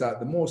here is that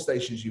the more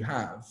stations you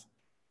have,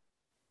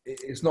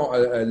 it's not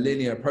a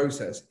linear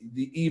process.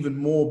 The even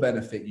more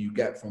benefit you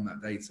get from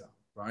that data,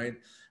 right?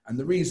 And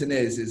the reason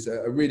is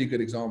a really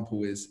good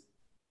example is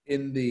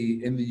in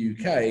the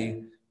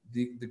UK,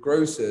 the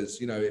grocers,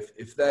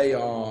 if they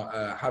are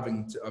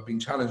are being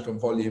challenged on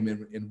volume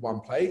in one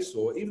place,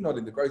 or even not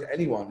in the grocer,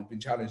 anyone has been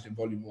challenged in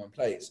volume in one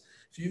place.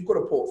 If you've got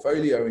a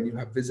portfolio and you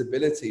have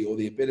visibility or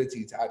the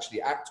ability to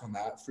actually act on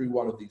that through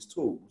one of these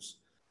tools,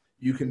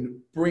 you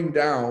can bring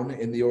down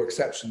in your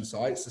exception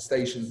sites, the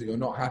stations that you're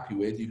not happy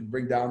with, you can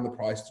bring down the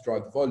price to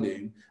drive the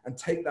volume and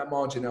take that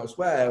margin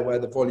elsewhere where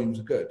the volumes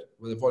are good,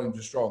 where the volumes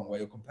are strong, where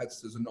your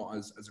competitors are not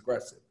as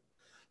aggressive.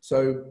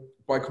 So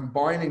by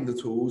combining the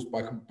tools,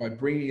 by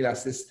bringing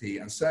elasticity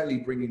and certainly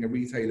bringing a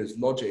retailer's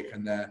logic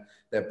and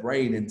their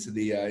brain into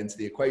the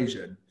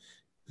equation,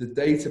 the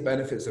data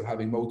benefits of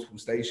having multiple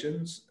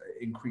stations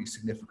increase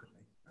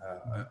significantly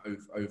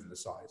over the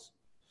size.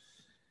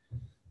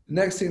 The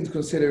next thing to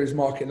consider is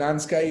market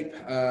landscape.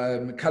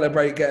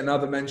 Calibrate get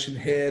another mention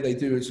here. They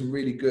do some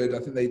really good, I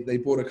think they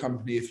bought a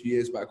company a few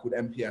years back called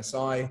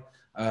MPSI.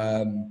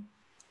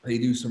 They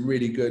do some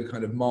really good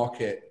kind of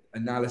market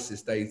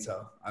analysis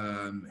data,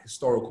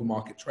 historical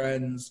market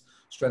trends,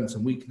 strengths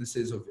and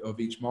weaknesses of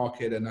each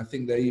market. And I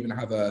think they even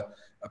have a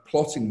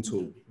plotting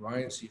tool,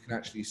 right? So you can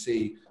actually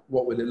see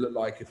what would it look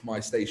like if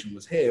my station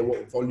was here,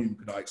 what volume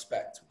could I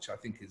expect, which I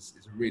think is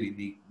a really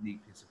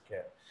neat piece of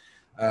kit.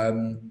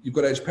 You've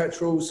got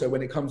EdgePetrol. So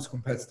when it comes to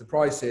competitor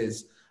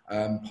prices,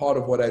 part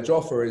of what Edge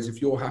offer is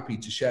if you're happy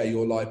to share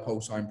your live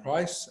pole sign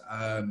price,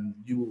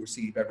 you will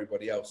receive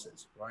everybody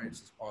else's, right?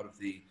 So it's part of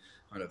the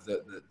kind of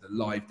the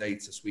live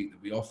data suite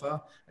that we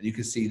offer. And you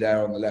can see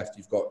there on the left,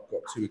 you've got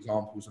two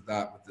examples of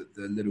that with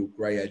the little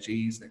gray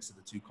edges next to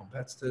the two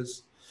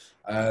competitors.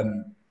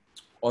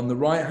 On the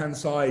right-hand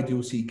side,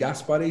 you'll see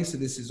Gas Buddy. So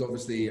this is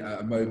obviously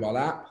a mobile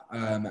app,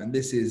 and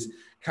this is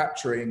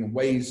capturing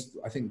Waze.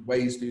 I think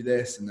Waze do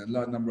this, and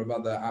a number of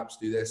other apps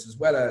do this, as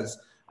well as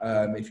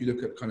if you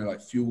look at kind of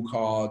like fuel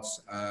cards,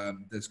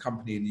 there's a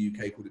company in the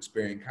UK called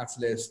Experian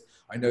Catalyst.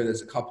 I know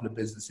there's a couple of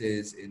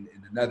businesses in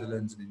the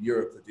Netherlands and in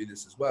Europe that do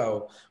this as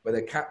well, where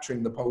they're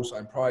capturing the pole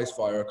sign price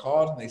via a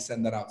card and they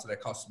send that out to their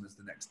customers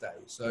the next day.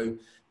 So,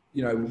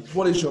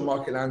 what is your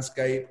market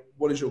landscape?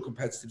 What is your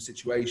competitive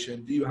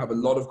situation? Do you have a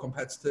lot of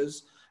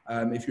competitors?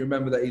 If you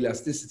remember that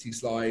elasticity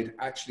slide,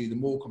 actually the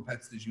more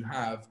competitors you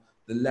have,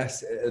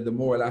 the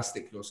more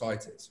elastic your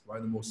site is,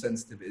 right? The more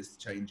sensitive it is to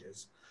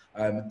changes.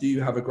 Do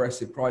you have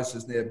aggressive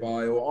prices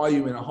nearby, or are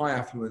you in a high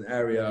affluent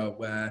area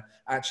where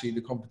actually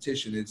the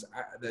competition is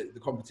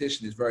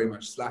very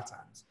much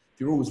Zlatans? If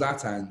you're all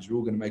Zlatans, you're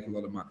all going to make a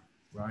lot of money,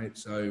 right?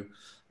 So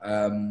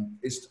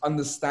it's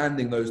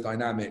understanding those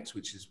dynamics,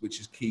 which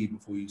is key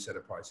before you set a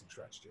pricing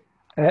strategy.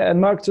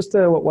 And Mark, just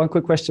one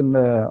quick question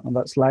on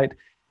that slide.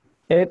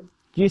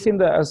 Do you think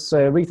that as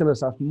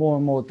retailers have more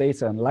and more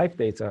data and live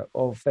data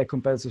of their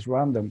competitors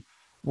around them,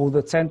 will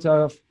they tend to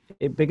have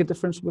a bigger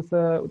difference with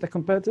their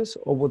competitors,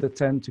 or will they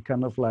tend to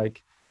kind of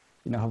like,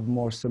 have a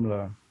more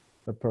similar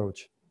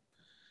approach?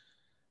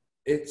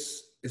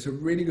 It's a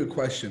really good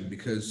question,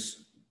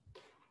 because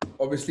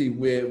obviously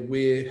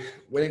we're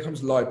when it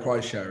comes to live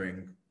price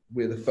sharing,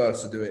 we're the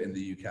first to do it in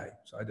the UK.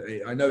 So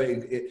I know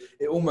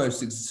it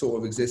almost sort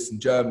of exists in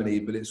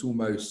Germany, but it's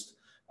almost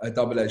a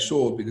double-edged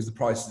sword because the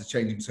prices are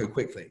changing so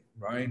quickly,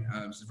 right?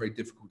 So it's very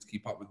difficult to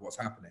keep up with what's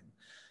happening.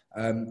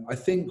 I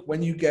think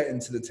when you get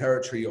into the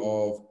territory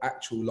of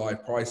actual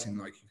live pricing,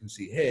 like you can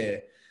see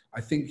here,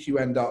 I think you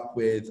end up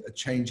with a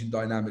change in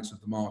dynamics of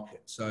the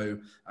market. So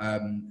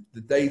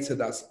the data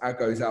that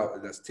goes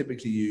out, that's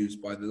typically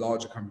used by the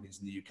larger companies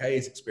in the UK,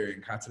 is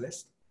Experian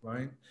Catalyst,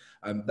 right?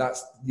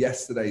 That's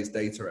yesterday's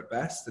data at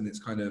best, and it's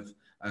kind of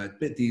a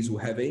bit diesel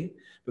heavy,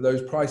 but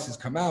those prices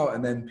come out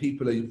and then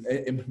people are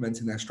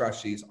implementing their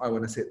strategies. I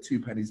want to sit 2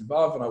 pennies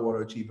above and I want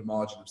to achieve a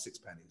margin of 6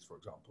 pennies, for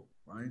example,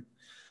 right?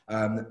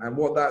 And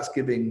what that's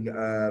giving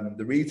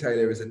the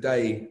retailer is a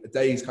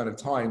day's kind of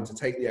time to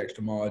take the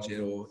extra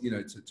margin, or,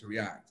 to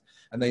react.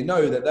 And they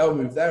know that they'll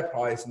move their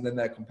price and then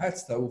their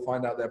competitor will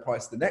find out their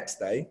price the next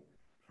day,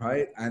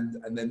 right? And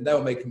then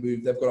they'll make a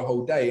move. They've got a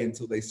whole day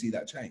until they see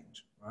that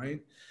change, right?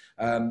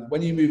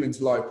 When you move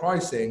into live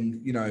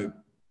pricing,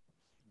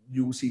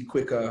 you'll see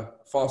quicker,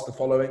 faster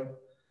following,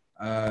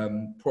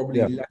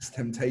 probably less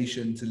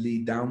temptation to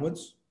lead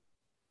downwards,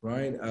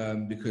 right?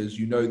 Because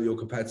you know that your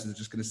competitors are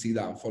just going to see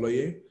that and follow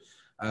you.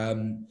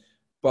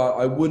 But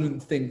I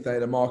wouldn't think that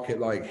in a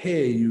market like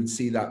here, you would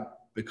see that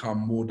become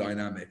more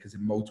dynamic, as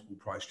in multiple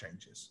price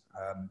changes.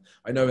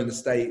 I know in the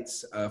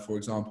States, for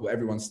example,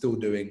 everyone's still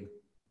doing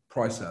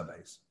price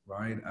surveys,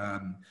 right?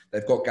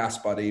 They've got Gas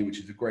Buddy, which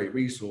is a great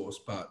resource,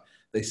 but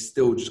they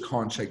still just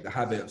can't shake the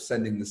habit of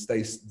sending the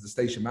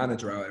station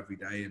manager out every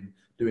day and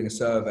doing a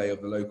survey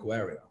of the local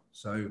area.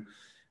 So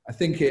I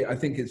think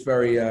it's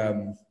very,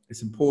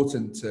 it's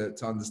important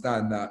to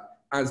understand that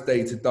as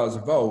data does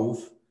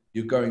evolve,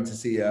 you're going to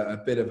see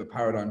a bit of a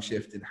paradigm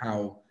shift in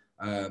how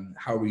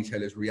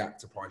retailers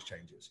react to price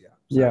changes.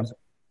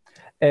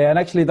 And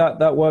actually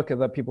that worker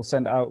that people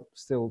send out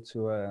still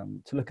to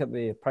look at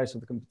the price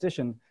of the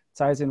competition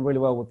ties in really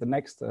well with the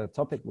next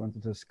topic we want to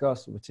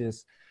discuss, which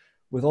is,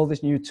 with all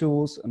these new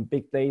tools and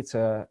big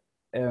data,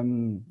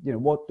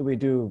 what do we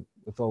do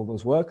with all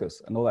those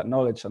workers and all that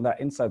knowledge and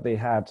that insight they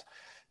had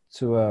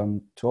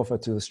to offer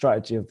to the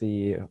strategy of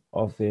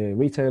the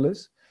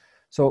retailers?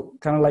 So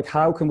kind of like,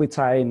 how can we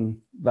tie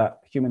in that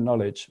human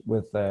knowledge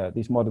with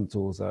these modern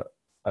tools that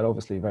are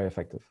obviously very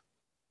effective?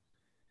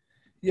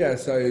 Yeah,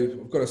 so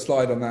I've got a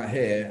slide on that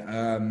here.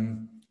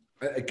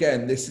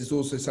 Again, this is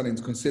also something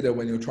to consider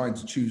when you're trying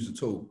to choose a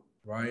tool,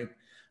 right?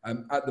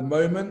 At the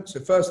moment, so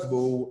first of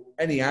all,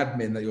 any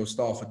admin that your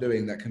staff are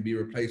doing that can be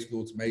replaced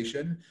with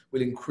automation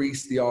will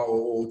increase the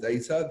or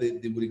data,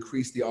 they will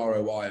increase the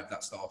ROI of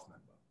that staff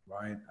member,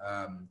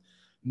 right?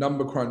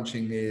 Number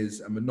crunching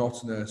is a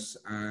monotonous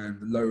and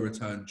low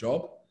return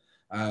job,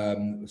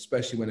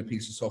 especially when a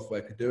piece of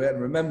software could do it.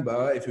 And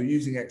remember, if you're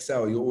using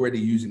Excel, you're already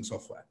using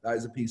software. That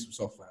is a piece of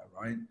software,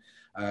 right?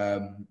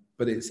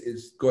 But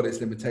it's got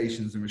its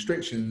limitations and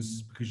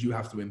restrictions because you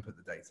have to input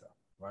the data,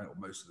 right? Or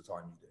most of the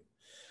time you do.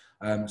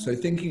 So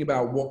thinking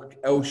about what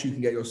else you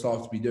can get your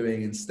staff to be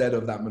doing instead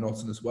of that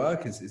monotonous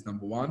work is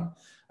number one.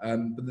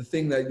 But the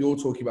thing that you're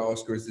talking about,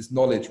 Oscar, is this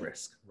knowledge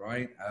risk,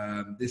 right?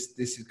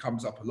 This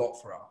comes up a lot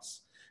for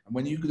us. And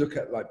when you look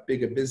at like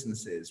bigger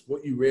businesses,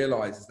 what you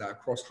realize is that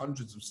across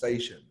hundreds of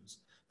stations,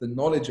 the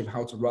knowledge of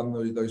how to run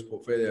those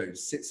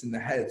portfolios sits in the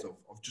heads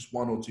of just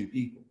 1 or 2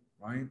 people,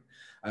 right?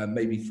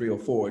 Maybe 3 or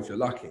 4 if you're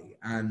lucky.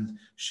 And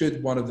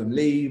should one of them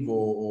leave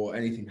or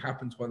anything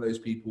happen to one of those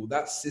people,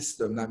 that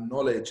system, that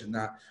knowledge and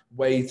that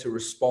way to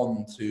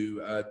respond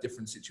to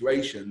different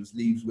situations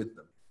leaves with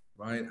them,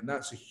 right? And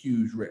that's a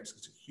huge risk.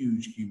 It's a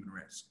huge human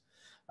risk.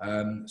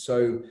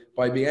 So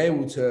by being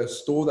able to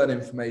store that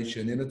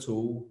information in a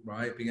tool,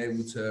 right, being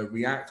able to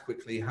react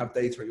quickly, have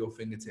data at your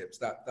fingertips,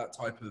 that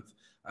type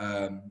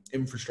of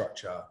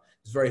infrastructure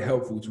is very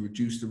helpful to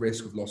reduce the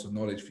risk of loss of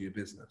knowledge for your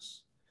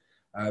business.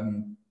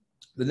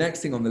 The next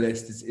thing on the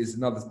list is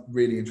another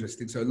really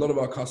interesting. So a lot of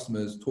our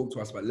customers talk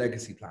to us about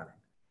legacy planning,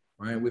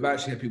 right? We've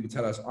actually had people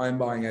tell us, I'm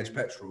buying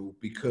EdgePetrol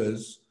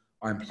because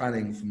I'm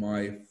planning for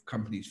my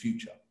company's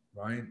future,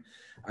 right?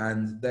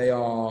 And they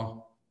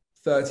are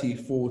 30,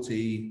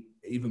 40,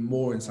 even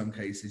more in some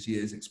cases,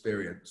 years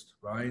experienced,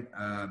 right?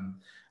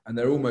 And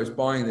they're almost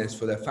buying this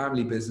for their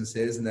family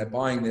businesses, and they're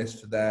buying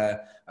this for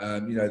their,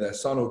 their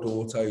son or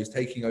daughter who's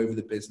taking over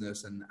the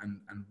business and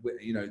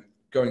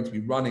going to be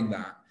running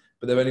that,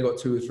 but they've only got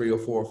 2 or 3 or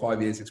 4 or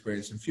 5 years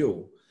experience in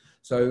fuel.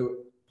 So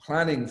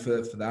planning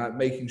for that,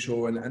 making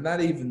sure, and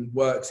that even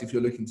works if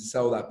you're looking to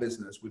sell that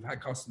business. We've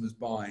had customers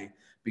buy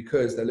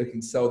because they're looking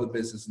to sell the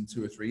business in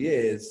 2 or 3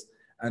 years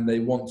and they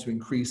want to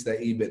increase their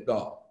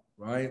EBITDA,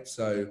 right?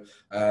 So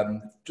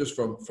just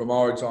from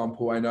our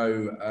example, I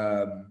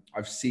know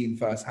I've seen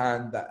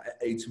firsthand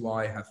that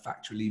A2I have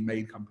factually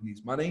made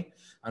companies money,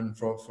 and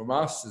from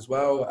us as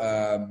well.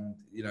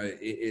 You know,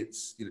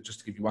 it's, you know, just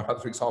to give you one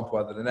other example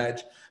other than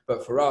Edge,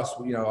 but for us,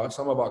 you know,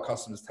 some of our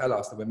customers tell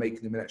us that we're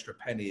making them an extra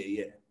penny a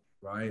year,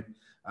 right?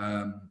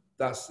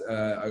 That's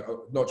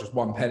not just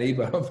one penny,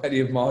 but a penny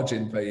of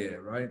margin per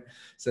year, right?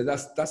 So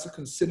that's a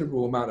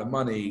considerable amount of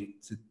money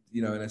to,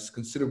 you know, and it's a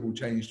considerable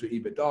change to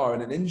EBITDA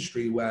in an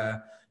industry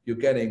where you're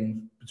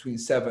getting between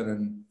 7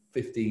 and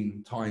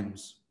 15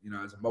 times, you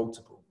know, as a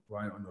multiple,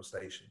 right, on your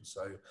station.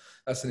 So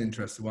that's an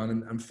interesting one.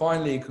 And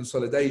finally,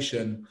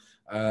 consolidation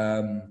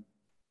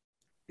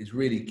is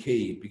really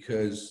key,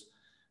 because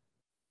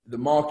the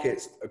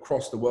markets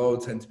across the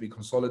world tend to be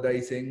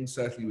consolidating.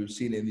 Certainly we've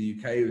seen it in the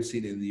UK, we've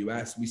seen it in the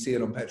US, we see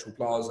it on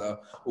PetrolPlaza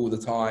all the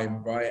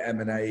time, right?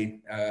 M&A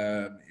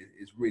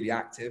is really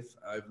active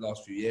over the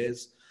last few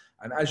years.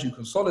 And as you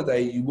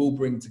consolidate, you will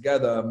bring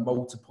together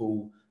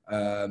multiple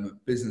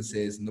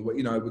businesses. And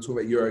you know, we talked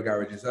about Euro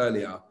garages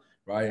earlier,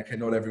 right? Okay,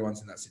 not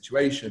everyone's in that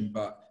situation,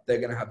 but they're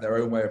going to have their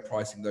own way of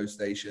pricing those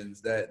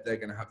stations. They're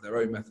going to have their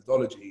own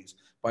methodologies.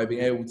 By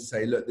being able to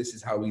say, look, this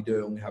is how we do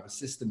it, and we have a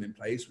system in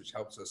place which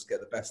helps us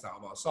get the best out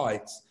of our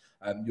sites.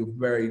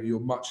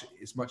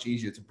 It's much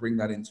easier to bring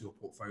that into your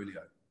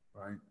portfolio,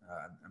 right,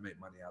 and make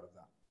money out of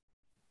that.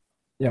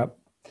 Yeah,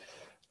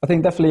 I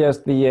think definitely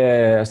as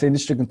the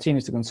industry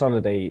continues to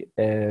consolidate,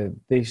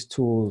 these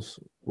tools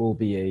will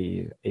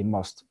be a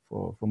must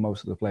for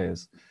most of the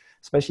players,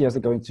 especially as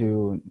they're going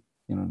to,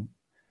 you know,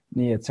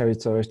 near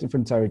territories,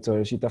 different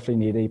territories. You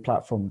definitely need a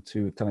platform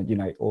to kind of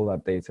unite all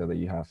that data that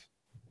you have.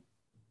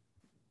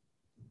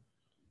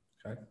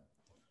 Okay.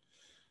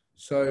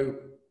 So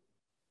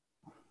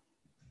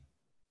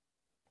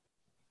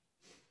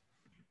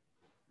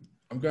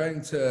I'm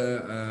going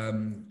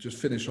to just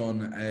finish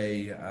on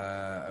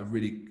a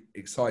really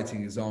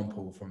exciting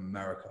example from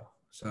America.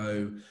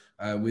 So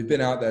we've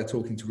been out there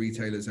talking to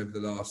retailers over the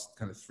last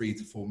kind of 3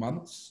 to 4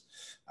 months.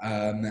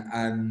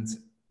 And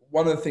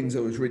one of the things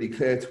that was really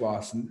clear to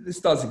us, and this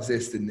does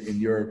exist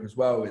in Europe as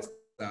well, is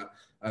that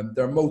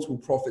there are multiple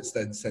profit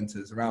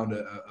centers around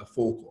a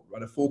forecourt,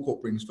 right? A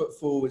forecourt brings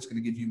footfall, it's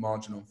going to give you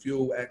margin on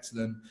fuel,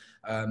 excellent.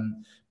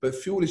 But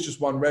fuel is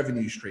just one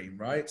revenue stream,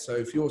 right?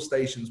 So for your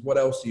stations, what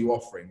else are you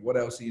offering? What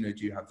else, you know,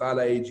 do you have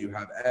valet? Do you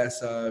have air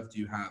serve? Do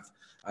you have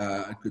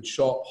a good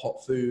shop,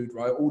 hot food,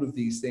 right? All of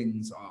these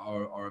things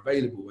are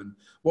available. And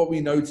what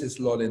we noticed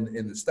a lot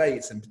in the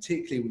States, and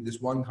particularly with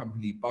this one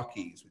company,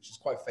 Buc-ee's, which is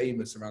quite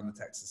famous around the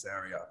Texas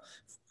area,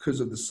 because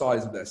of the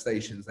size of their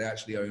stations. They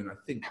actually own, I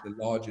think, the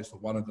largest or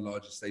one of the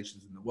largest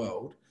stations in the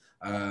world.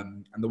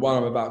 And the one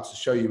I'm about to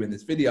show you in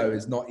this video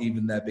is not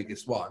even their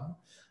biggest one.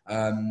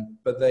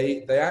 But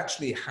they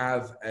actually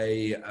have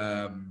a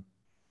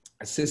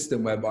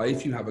system whereby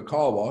if you have a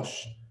car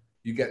wash,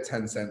 you get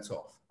 10 cents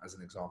off, as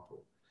an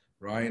example,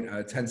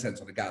 right? 10 cents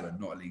on a gallon,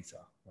 not a litre,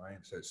 right?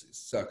 So it's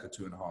circa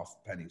 2.5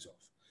 pennies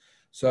off.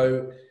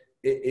 So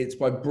it's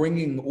by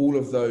bringing all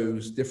of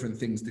those different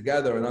things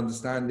together and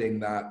understanding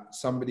that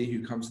somebody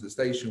who comes to the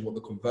station, what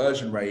the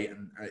conversion rate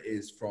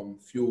is from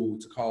fuel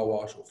to car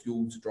wash or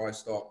fuel to dry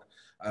stock,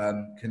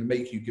 can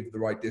make you give the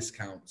right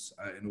discounts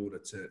in order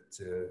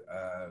to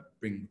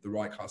bring the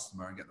right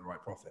customer and get the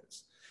right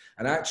profits.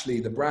 And actually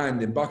the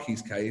brand, in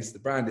Buc-ee's case, the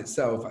brand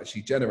itself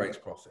actually generates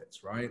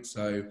profits, right?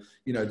 So,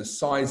 you know, the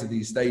size of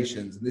these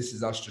stations, and this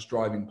is us just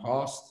driving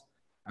past,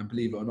 and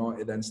believe it or not,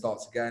 it then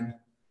starts again.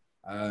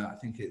 I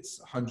think it's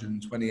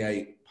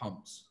 128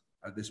 pumps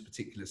at this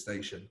particular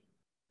station,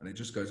 and it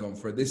just goes on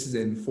for it. This is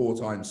in 4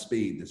 times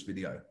speed, this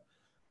video.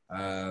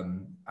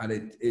 And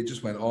it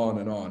just went on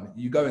and on.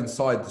 You go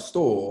inside the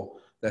store,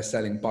 they're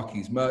selling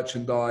Buc-ee's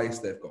merchandise,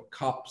 they've got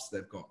cups,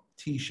 they've got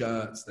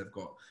t-shirts, they've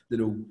got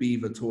little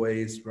beaver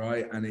toys,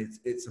 right? And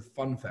it's a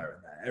fun fair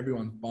in there.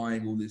 Everyone's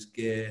buying all this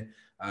gear.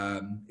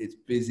 It's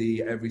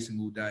busy every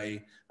single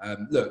day.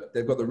 Look,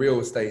 they've got the real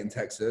estate in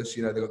Texas,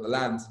 you know, they've got the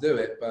land to do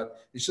it, but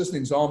it's just an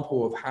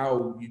example of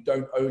how you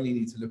don't only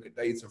need to look at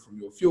data from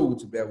your fuel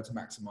to be able to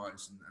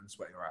maximize and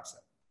sweat your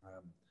asset.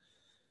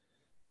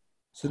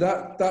 So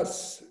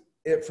that's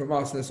it from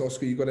us. Unless,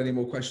 Oscar, you got any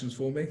more questions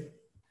for me?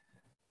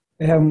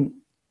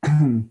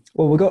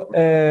 Well, we got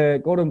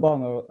Gordon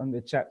Barner on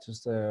the chat,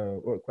 just a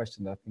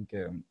question that I think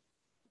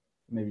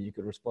maybe you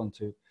could respond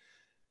to,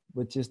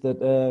 which is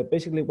that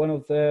basically one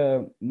of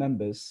the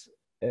members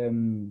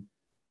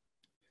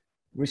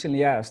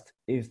recently asked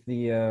if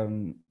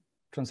the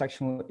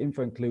transactional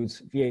info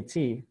includes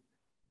VAT,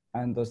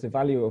 and does the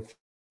value of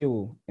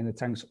fuel in the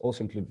tanks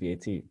also include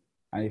VAT?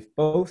 And if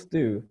both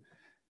do,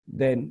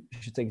 then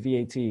you should take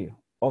VAT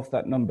off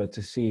that number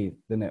to see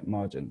the net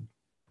margin.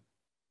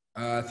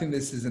 I think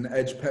this is an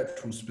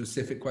EdgePetrol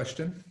specific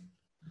question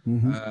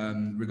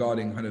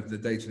regarding kind of the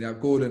data. Now,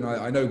 Gordon,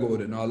 I know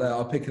Gordon.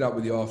 I'll pick it up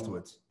with you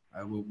afterwards.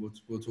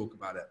 We'll talk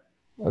about it.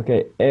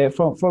 Okay.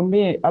 From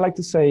me, I like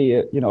to say,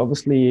 you know,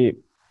 obviously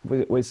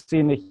we're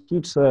seeing a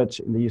huge surge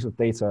in the use of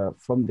data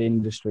from the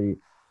industry,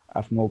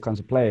 from all kinds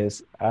of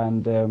players,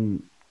 and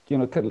you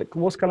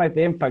what's kind of like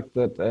the impact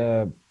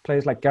that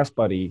players like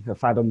GasBuddy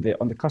have had on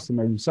the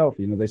customer himself?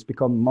 They've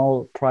become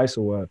more price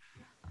aware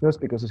just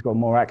because it's got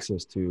more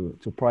access to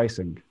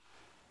pricing.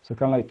 So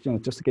kind of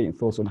like, just to get your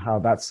thoughts on how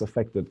that's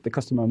affected the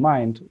customer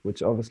mind,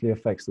 which obviously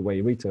affects the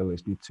way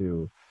retailers need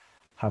to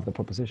have the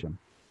proposition.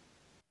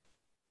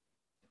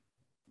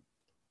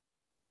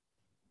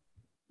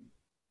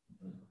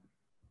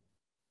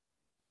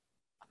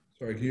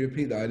 Sorry, can you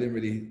repeat that? I didn't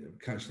really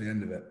catch the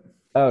end of it.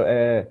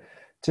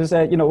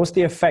 What's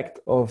the effect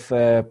of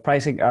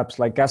pricing apps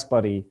like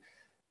GasBuddy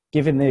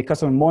giving the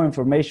customer more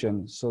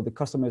information so the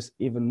customer is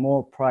even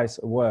more price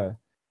aware?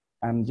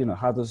 And,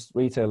 how does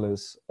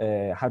retailers,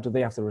 how do they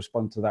have to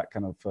respond to that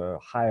kind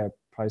of higher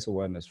price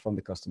awareness from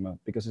the customer?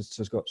 Because it's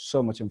just got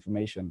so much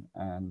information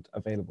and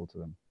available to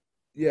them.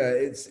 Yeah,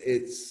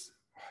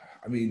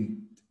 I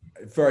mean,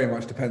 it very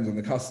much depends on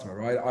the customer,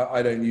 right?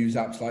 I don't use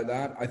apps like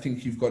that. I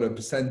think you've got a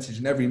percentage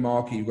in every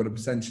market, you've got a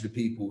percentage of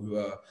people who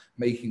are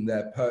making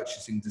their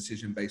purchasing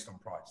decision based on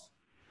price.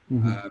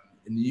 Mm-hmm.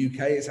 In the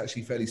UK, it's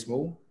actually fairly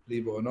small,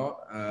 believe it or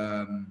not.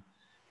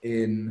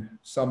 In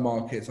some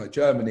markets like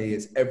Germany,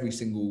 it's every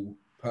single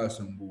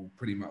person will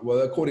pretty much,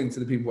 well, according to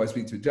the people I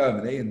speak to in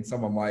Germany, and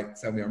someone might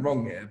tell me I'm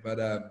wrong here, but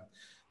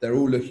they're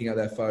all looking at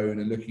their phone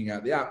and looking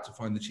at the app to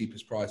find the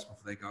cheapest price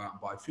before they go out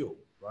and buy fuel,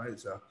 right?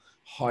 It's a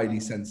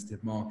highly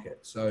sensitive market.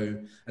 So,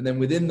 and then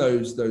within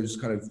those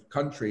kind of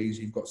countries,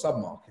 you've got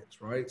sub-markets,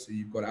 right? So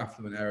you've got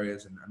affluent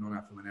areas and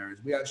non-affluent areas.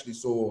 We actually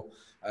saw,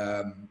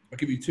 I'll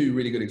give you two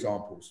really good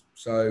examples.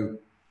 So,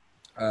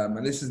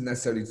 and this isn't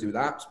necessarily to do with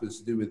apps, but it's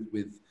to do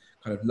with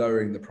kind of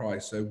lowering the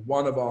price. So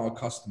one of our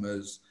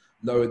customers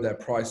lowered their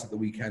price at the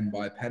weekend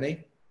by a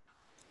penny.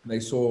 And they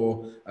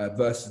saw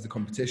versus the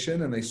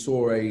competition, and they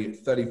saw a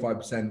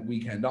 35%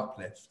 weekend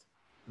uplift.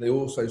 They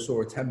also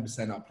saw a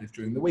 10% uplift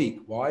during the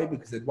week. Why?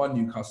 Because they'd won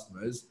new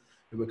customers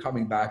who were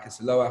coming back. It's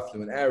a low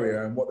affluent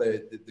area, and what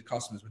the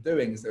customers were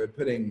doing is they were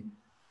putting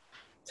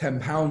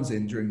 £10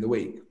 in during the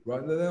week,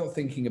 right? They're not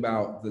thinking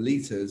about the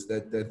litres,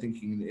 they're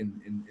thinking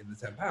in the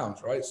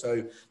 £10, right?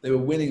 So they were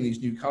winning these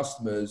new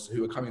customers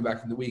who were coming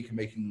back in the week and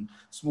making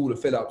smaller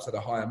fill-ups at a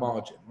higher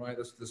margin, right?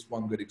 That's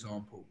one good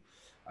example.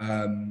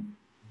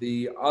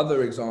 The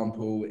other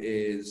example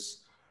is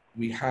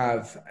we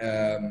have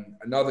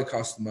another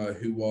customer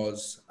who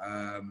is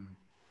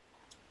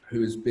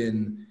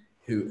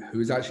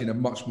actually in a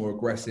much more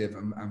aggressive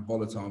and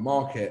volatile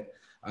market.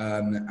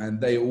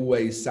 And they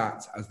always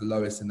sat as the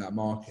lowest in that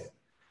market,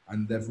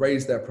 and they've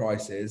raised their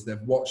prices.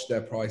 They've watched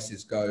their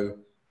prices go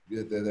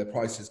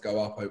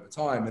up over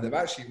time, and they've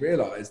actually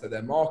realized that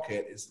their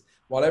market is,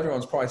 while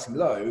everyone's pricing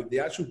low, the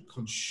actual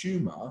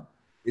consumer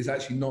is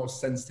actually not as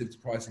sensitive to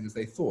pricing as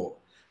they thought.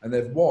 And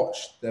they've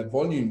watched their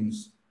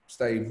volumes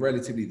stay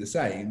relatively the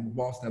same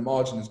whilst their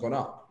margin has gone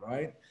up,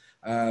 right?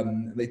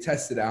 They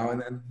tested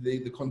out, and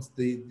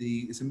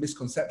it's a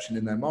misconception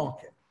in their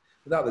market.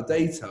 Without the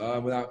data,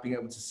 without being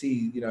able to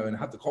see, and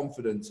have the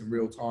confidence in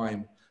real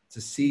time to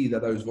see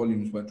that those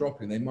volumes weren't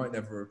dropping, they might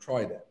never have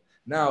tried it.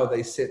 Now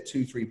they sit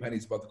 2-3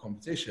 pennies above the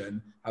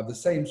competition, have the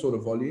same sort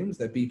of volumes.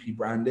 They're BP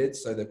branded,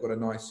 so they've got a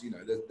nice,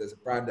 there's a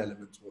brand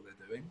element to what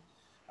they're doing,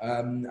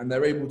 and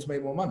they're able to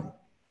make more money,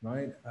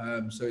 right?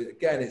 So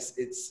again,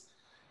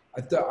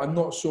 I'm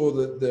not sure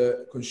that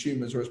the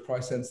consumers are as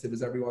price sensitive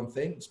as everyone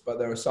thinks, but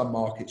there are some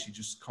markets you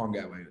just can't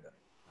get away with it.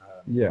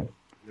 Yeah.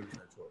 There is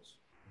no choice.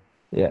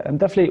 Yeah, and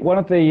definitely one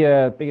of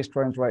the biggest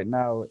trends right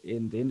now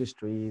in the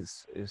industry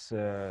is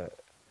the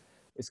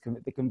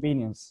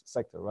convenience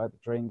sector, right? The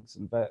drinks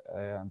and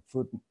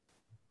food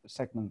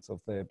segments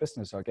of the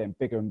business are getting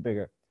bigger and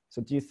bigger.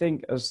 So do you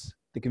think, as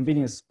the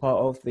convenience part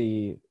of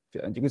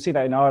and you can see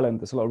that in Ireland,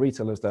 there's a lot of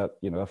retailers that,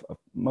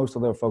 most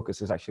of their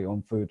focus is actually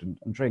on food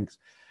and drinks.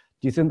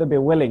 Do you think they'll be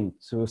willing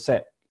to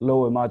set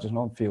lower margins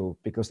on fuel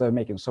because they're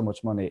making so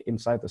much money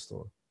inside the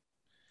store?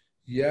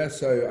 Yeah,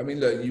 so I mean,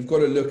 look, you've got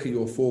to look at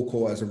your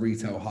forecourt as a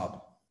retail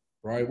hub,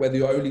 right? Whether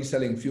you're only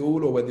selling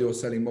fuel or whether you're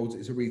selling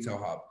it's a retail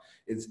hub.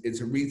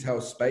 It's a retail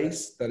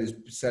space that is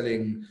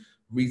selling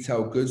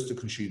retail goods to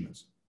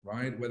consumers,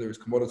 right? Whether it's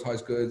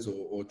commoditized goods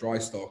or dry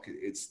stock,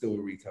 it's still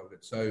a retail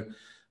good. So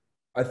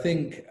I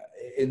think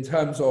in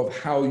terms of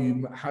how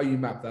you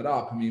map that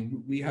up, I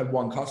mean, we had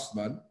one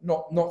customer,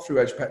 not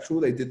through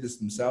EdgePetrol, they did this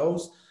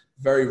themselves,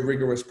 very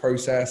rigorous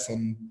process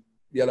on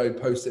yellow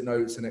Post-it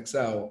notes and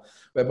Excel,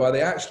 whereby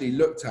they actually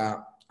looked at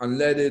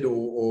unleaded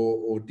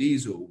or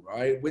diesel,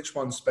 right? Which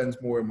one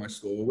spends more in my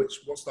store?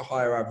 What's the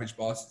higher average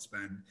basket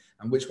spend,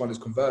 and which one is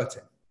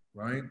converting,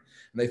 right? And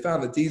they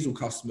found that diesel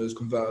customers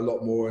convert a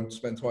lot more and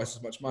spend twice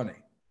as much money.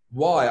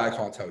 Why? I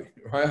can't tell you,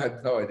 right? I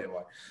had no idea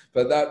why,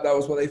 but that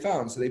was what they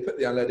found. So they put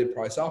the unleaded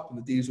price up and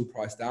the diesel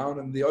price down,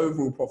 and the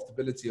overall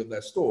profitability of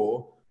their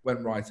store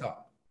went right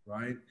up,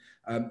 right?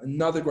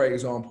 Another great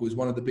example is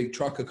one of the big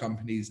trucker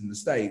companies in the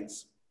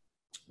States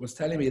was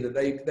telling me that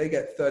they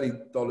get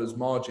 $30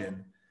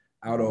 margin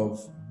out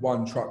of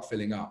one truck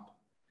filling up,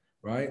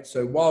 right?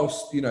 So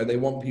whilst, they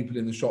want people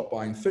in the shop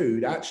buying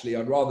food, actually,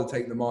 I'd rather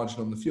take the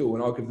margin on the fuel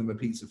and I'll give them a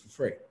pizza for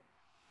free,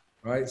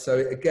 right?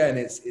 So again,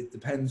 it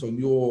depends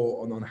on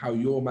on how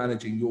you're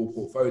managing your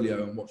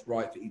portfolio and what's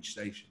right for each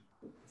station.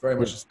 Very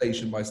much a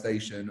station by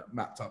station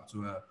mapped up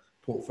to a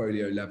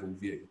portfolio level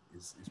view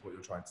is what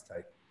you're trying to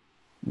take.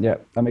 Yeah,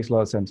 that makes a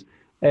lot of sense.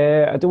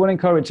 I do want to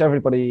encourage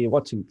everybody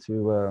watching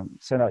to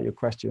send out your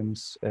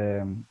questions.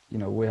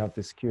 We have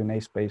this Q&A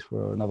space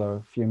for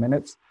another few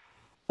minutes.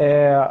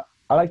 I'd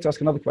like to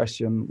ask another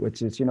question,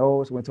 which is,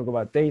 so when we talk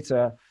about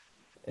data,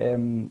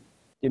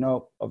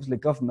 obviously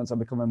governments are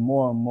becoming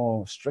more and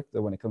more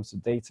stricter when it comes to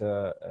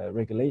data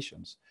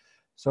regulations.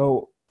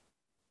 So,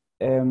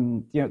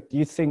 do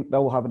you think that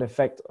will have an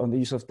effect on the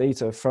use of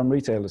data from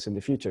retailers in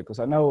the future? Because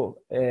I know,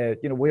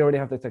 we already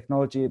have the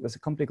technology. There's a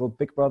company called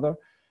Big Brother.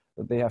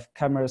 They have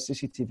cameras,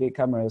 CCTV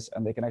cameras,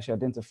 and they can actually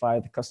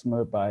identify the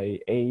customer by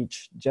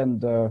age,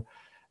 gender,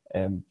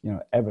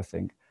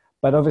 everything.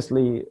 But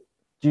obviously,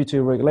 due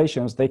to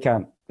regulations, they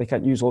can't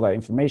use all that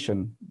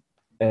information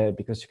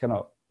because you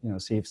cannot,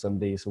 see if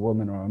somebody is a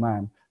woman or a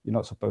man. You're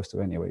not supposed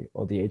to anyway,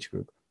 or the age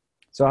group.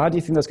 So how do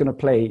you think that's going to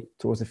play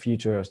towards the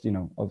future? As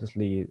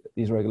obviously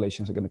these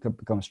regulations are going to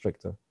become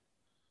stricter.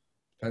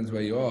 Depends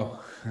where you are.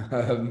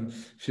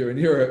 If you're in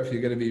Europe,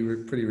 you're going to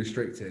be pretty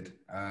restricted.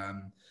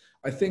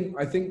 I think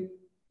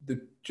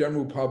the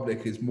general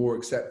public is more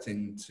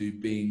accepting to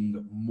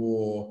being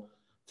more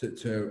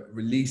to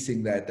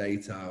releasing their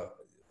data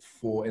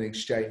for an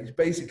exchange.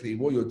 Basically,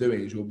 what you're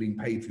doing is you're being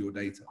paid for your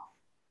data.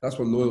 That's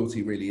what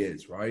loyalty really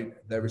is, right?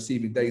 They're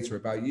receiving data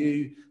about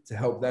you to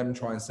help them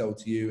try and sell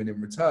to you, and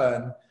in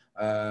return,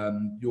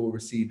 you're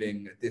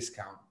receiving a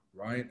discount,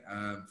 right,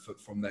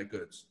 from their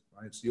goods.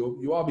 Right? So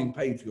you are being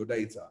paid for your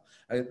data,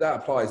 and that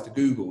applies to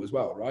Google as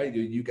well, right?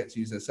 You get to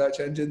use their search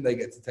engine; they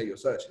get to take your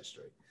search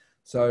history.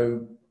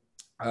 So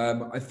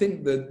I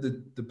think that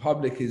the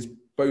public is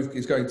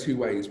going two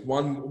ways.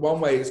 One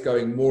way is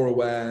going more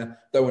aware,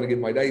 don't want to give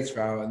my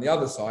data out, and the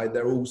other side,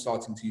 they're all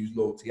starting to use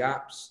loyalty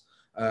apps,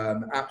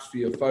 apps for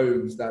your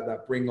phones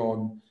that bring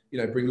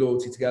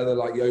loyalty together,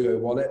 like Yo-Yo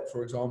Wallet,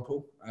 for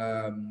example,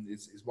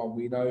 is one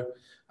we know.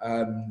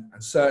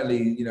 And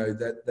certainly,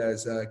 that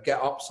there's a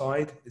Get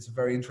Upside. It's a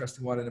very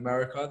interesting one in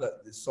America.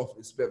 It's a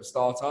bit of a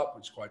startup,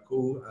 which is quite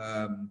cool.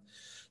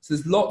 So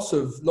there's lots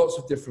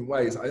of different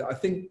ways. I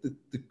think that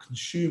the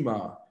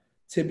consumer,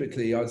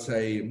 typically, I'd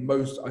say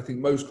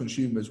most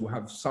consumers will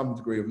have some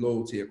degree of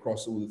loyalty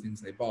across all the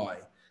things they buy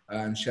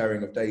and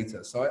sharing of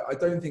data. So I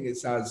don't think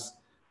it's as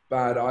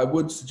bad. I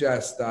would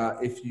suggest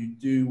that if you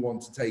do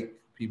want to take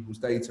people's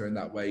data in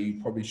that way,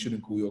 you probably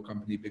shouldn't call your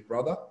company Big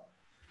Brother.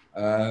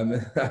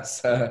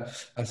 That's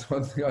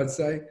one thing I'd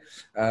say.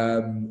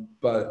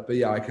 But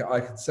yeah, I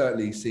can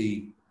certainly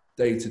see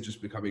data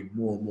just becoming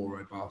more and more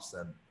robust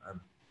and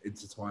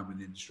intertwined with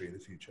the industry in the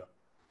future.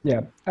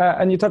 Yeah,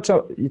 and you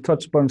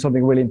touched upon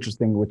something really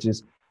interesting, which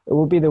is it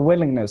will be the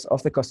willingness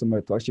of the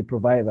customer to actually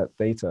provide that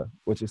data,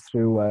 which is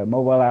through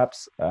mobile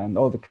apps and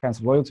all the kinds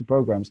of loyalty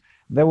programs.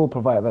 They will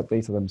provide that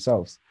data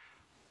themselves.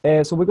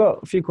 So we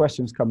got a few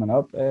questions coming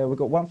up. We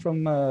got one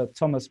from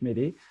Thomas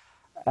Midi,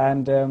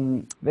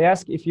 and they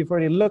ask if you've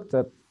already looked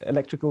at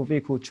electrical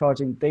vehicle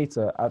charging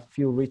data at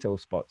fuel retail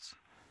spots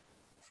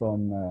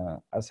from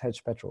as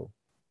EdgePetrol,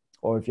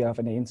 or if you have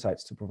any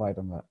insights to provide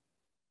on that.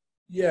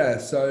 Yeah,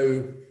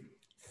 so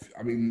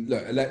I mean,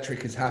 look,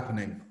 electric is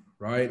happening,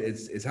 right?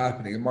 It's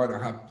happening. It might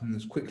not happen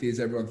as quickly as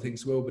everyone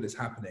thinks it will, but it's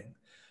happening.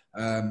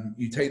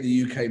 You take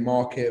the UK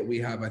market, we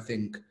have, I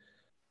think,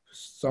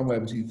 somewhere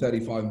between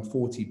 35 and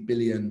 40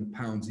 billion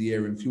pounds a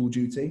year in fuel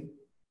duty.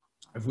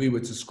 If we were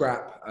to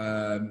scrap,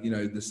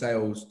 the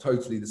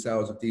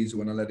sales of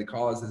diesel and unleaded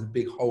cars, there's a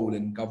big hole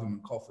in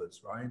government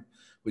coffers, right?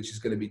 Which is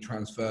going to be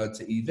transferred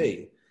to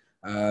EV.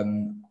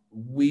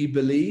 We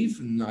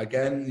believe, and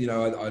again,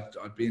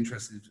 I'd be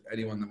interested in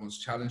anyone that wants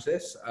to challenge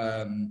this,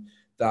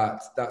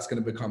 that's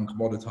going to become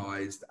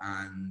commoditized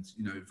and,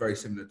 very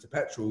similar to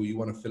petrol. You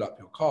want to fill up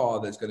your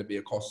car, there's going to be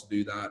a cost to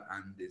do that,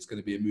 and it's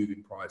going to be a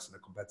moving price and a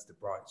competitive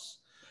price.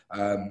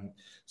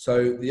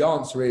 So the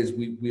answer is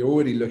we're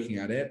already looking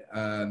at it.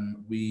 Are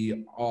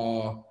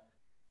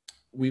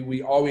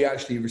we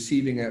actually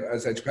receiving it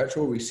as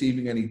EdgePetrol,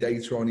 receiving any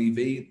data on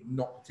EV?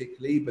 Not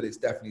particularly, but it's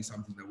definitely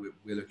something that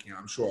we're looking at.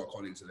 I'm sure our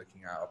colleagues are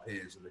looking at, our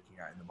peers are looking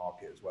at in the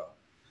market as well.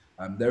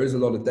 There is a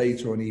lot of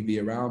data on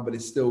EV around, but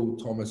it's still,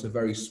 Thomas, a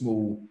very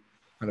small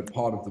kind of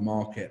part of the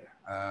market.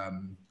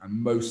 And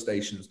most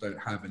stations don't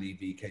have an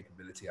EV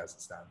capability as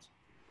it stands.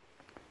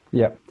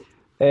 Yeah.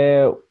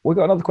 We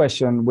got another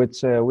question,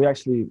 which we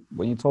actually,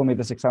 when you told me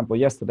this example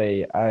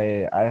yesterday,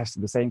 I asked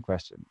the same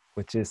question,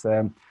 which is,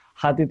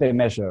 how did they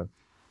measure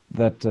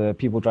that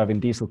people driving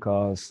diesel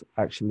cars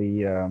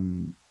actually,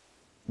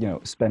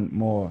 spend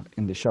more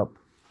in the shop?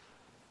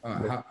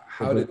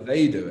 How did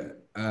they do it?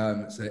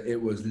 So it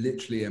was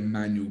literally a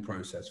manual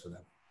process for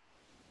them.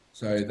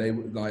 So they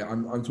like,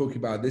 I'm talking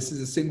about, this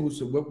is a single,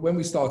 so when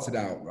we started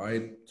out,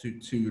 right, two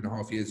and a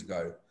half years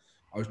ago,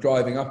 I was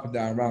driving up and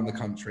down around the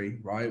country,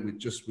 right? We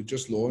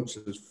just launched.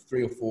 There was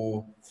 3 or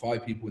 4,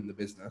 5 people in the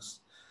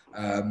business.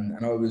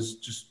 And I was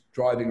just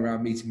driving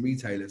around meeting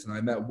retailers, and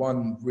I met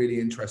one really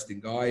interesting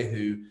guy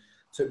who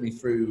took me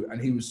through,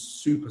 and he was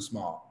super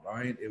smart,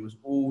 right? It was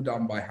all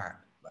done by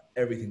hand, like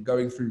everything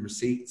going through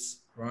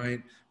receipts,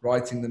 right?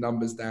 Writing the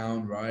numbers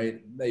down,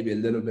 right? Maybe a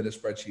little bit of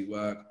spreadsheet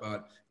work,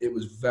 but it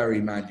was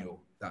very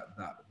manual,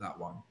 that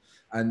one.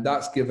 And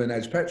that's given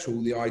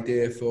EdgePetrol the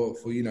idea for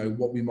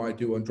what we might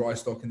do on dry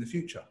stock in the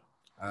future.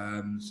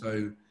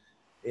 So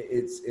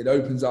it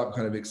opens up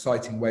kind of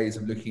exciting ways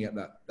of looking at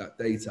that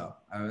data.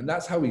 And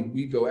that's how we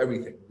build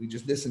everything. We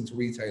just listen to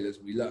retailers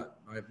and we learn,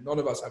 right? None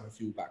of us have a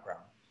fuel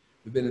background.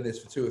 We've been in this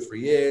for 2 or 3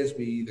 years.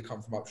 We either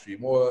come from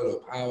upstream oil or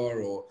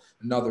power or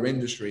another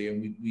industry.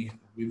 And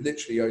we've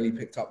literally only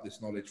picked up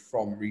this knowledge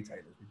from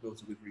retailers. We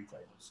built it with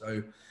retailers.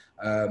 So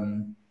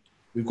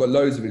we've got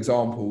loads of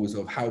examples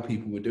of how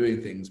people were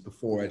doing things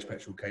before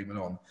EdgePetrol came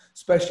along,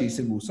 especially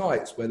single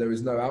sites where there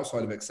is no,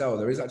 outside of Excel,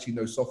 there is actually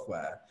no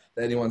software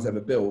that anyone's ever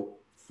built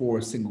for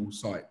a single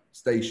site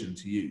station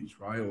to use,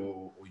 right?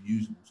 Or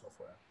usable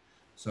software.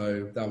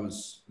 So that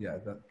was, yeah,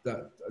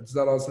 does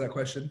that answer that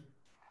question,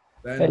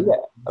 Ben? Yeah,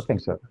 I think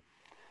so.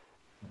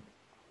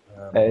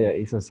 Yeah,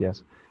 he says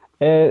yes.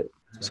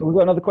 So we've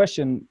got another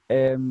question,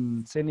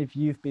 saying if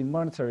you've been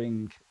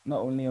monitoring not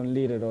only on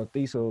leaded or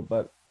diesel,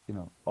 but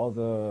all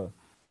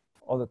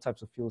the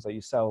types of fuels that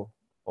you sell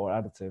or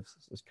additives,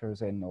 such as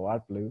kerosene or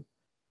AdBlue.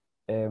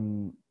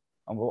 And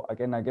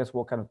again, I guess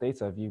what kind of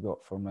data have you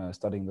got from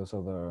studying those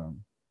other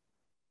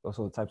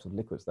types of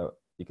liquids that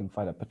you can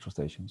find at petrol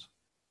stations?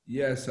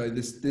 Yeah, so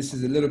this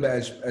is a little bit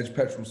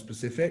EdgePetrol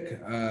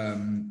specific,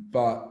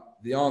 but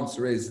the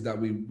answer is that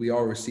we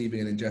are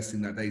receiving and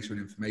ingesting that data and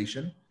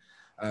information.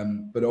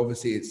 But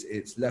obviously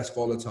it's less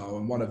volatile,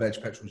 and one of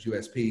EdgePetrol's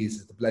USPs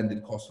is the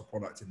blended cost of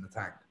product in the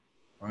tank,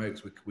 right?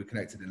 So we're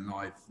connected in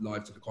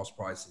live to the cost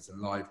prices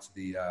and live to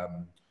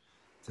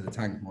the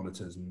tank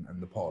monitors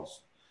and the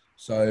POS.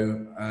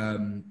 So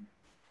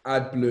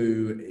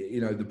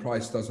AdBlue, the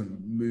price doesn't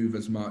move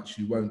as much.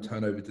 You won't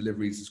turn over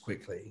deliveries as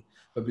quickly.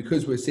 But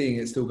because we're seeing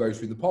it still go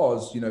through the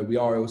POS, we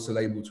are also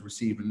able to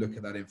receive and look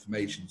at that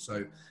information.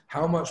 So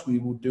how much we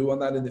will do on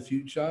that in the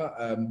future,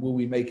 will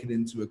we make it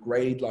into a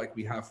grade like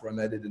we have for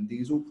unleaded and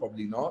diesel?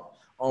 Probably not.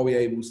 Are we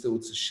able still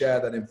to share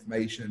that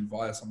information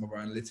via some of our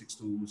analytics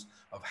tools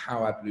of how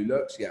AdBlue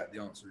looks? Yeah, the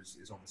answer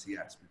is obviously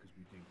yes, because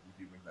we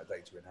do bring that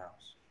data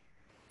in-house.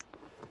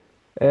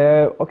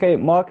 Okay,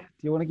 Mark, do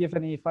you want to give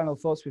any final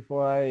thoughts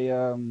before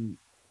I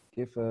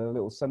give a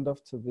little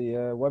send-off to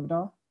the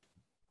webinar?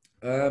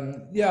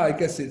 Yeah, I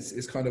guess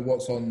it's kind of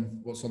what's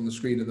on the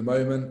screen at the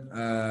moment.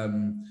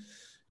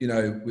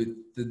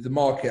 With the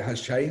market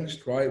has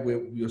changed, right?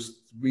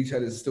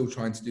 Retailers are still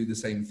trying to do the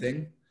same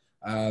thing,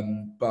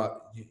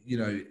 but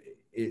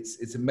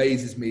it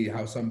amazes me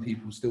how some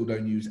people still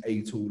don't use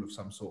a tool of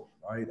some sort,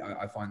 right?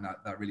 I find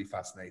that really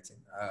fascinating.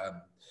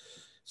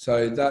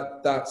 So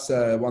that's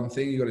one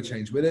thing you've got to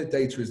change with it.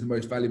 Data is the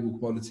most valuable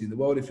commodity in the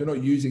world. If you're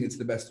not using it to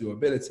the best of your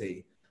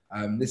ability,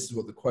 this is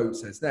what the quote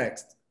says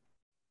next.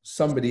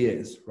 Somebody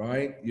is,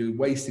 right? You're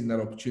wasting that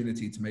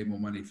opportunity to make more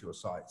money for your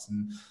sites.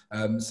 And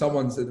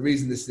the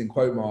reason this is in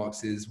quote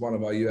marks is one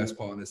of our US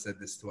partners said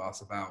this to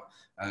us about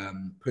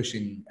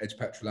pushing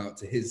EdgePetrol out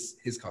to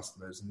his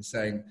customers and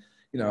saying,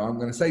 I'm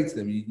going to say to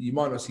them, you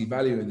might not see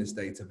value in this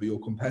data, but your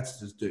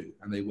competitors do,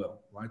 and they will,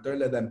 right? Don't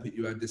let them put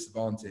you at a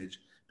disadvantage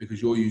because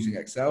you're using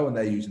Excel and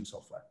they're using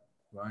software,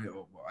 right?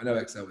 I know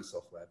Excel is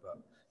software, but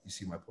you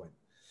see my point.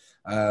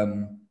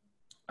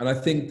 And I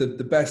think that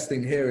the best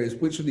thing here is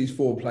which of these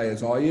 4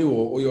 players are you,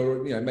 or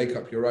you're, make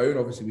up your own.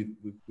 Obviously,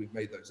 we've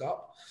made those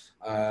up,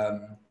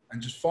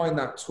 and just find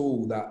that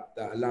tool that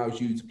allows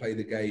you to play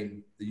the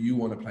game that you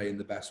want to play in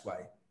the best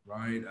way,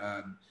 right?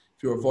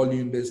 If you're a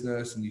volume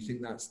business and you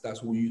think that's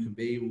all you can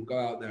be, well, go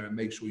out there and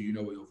make sure you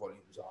know what your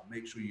volumes are.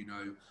 Make sure you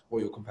know what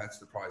your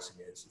competitor pricing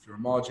is. If you're a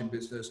margin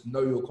business,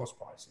 know your cost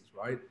prices,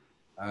 right?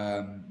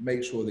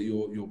 Make sure that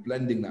you're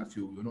blending that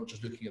fuel. You're not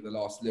just looking at the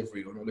last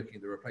delivery or not looking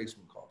at the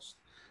replacement cost.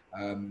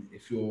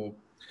 If you're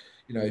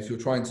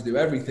trying to do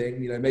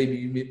everything, maybe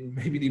you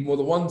need more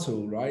than one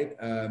tool, right?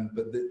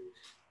 But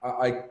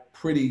I'm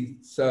pretty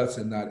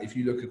certain that if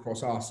you look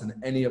across us and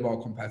any of our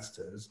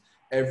competitors,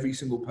 every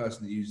single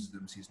person that uses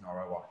them sees an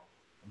ROI.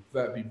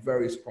 I'd be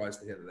very surprised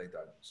to hear that they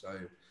don't. So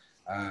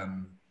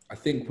I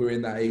think we're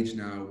in that age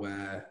now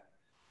where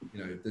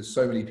there's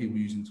so many people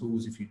using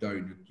tools. If you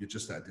don't, you're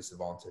just at a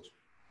disadvantage.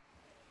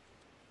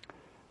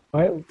 All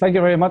right, thank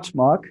you very much,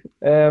 Mark.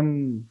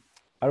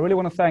 I really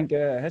want to thank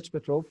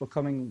EdgePetrol for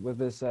coming with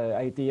this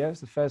idea.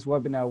 It's the first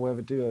webinar we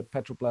ever do at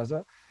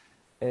PetrolPlaza.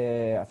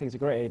 I think it's a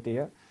great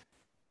idea.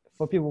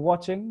 For people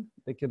watching,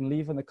 they can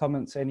leave in the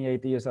comments any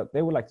ideas that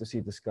they would like to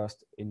see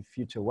discussed in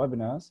future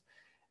webinars.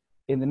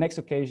 In the next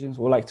occasions,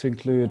 we'd like to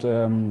include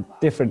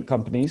different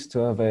companies to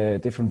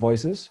have different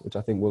voices, which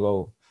I think we'll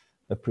all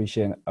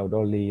appreciate. I would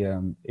only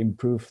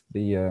improve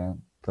the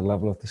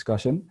level of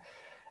discussion.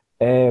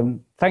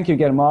 Thank you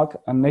again,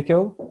 Mark and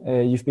Nikhil.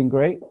 You've been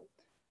great.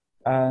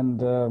 And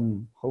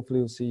hopefully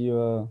we'll see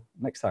you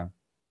next time.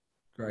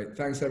 Great.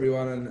 Thanks,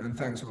 everyone. And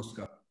thanks,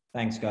 Oscar.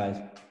 Thanks, guys.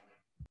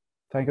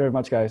 Thank you very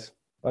much, guys.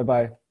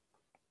 Bye-bye.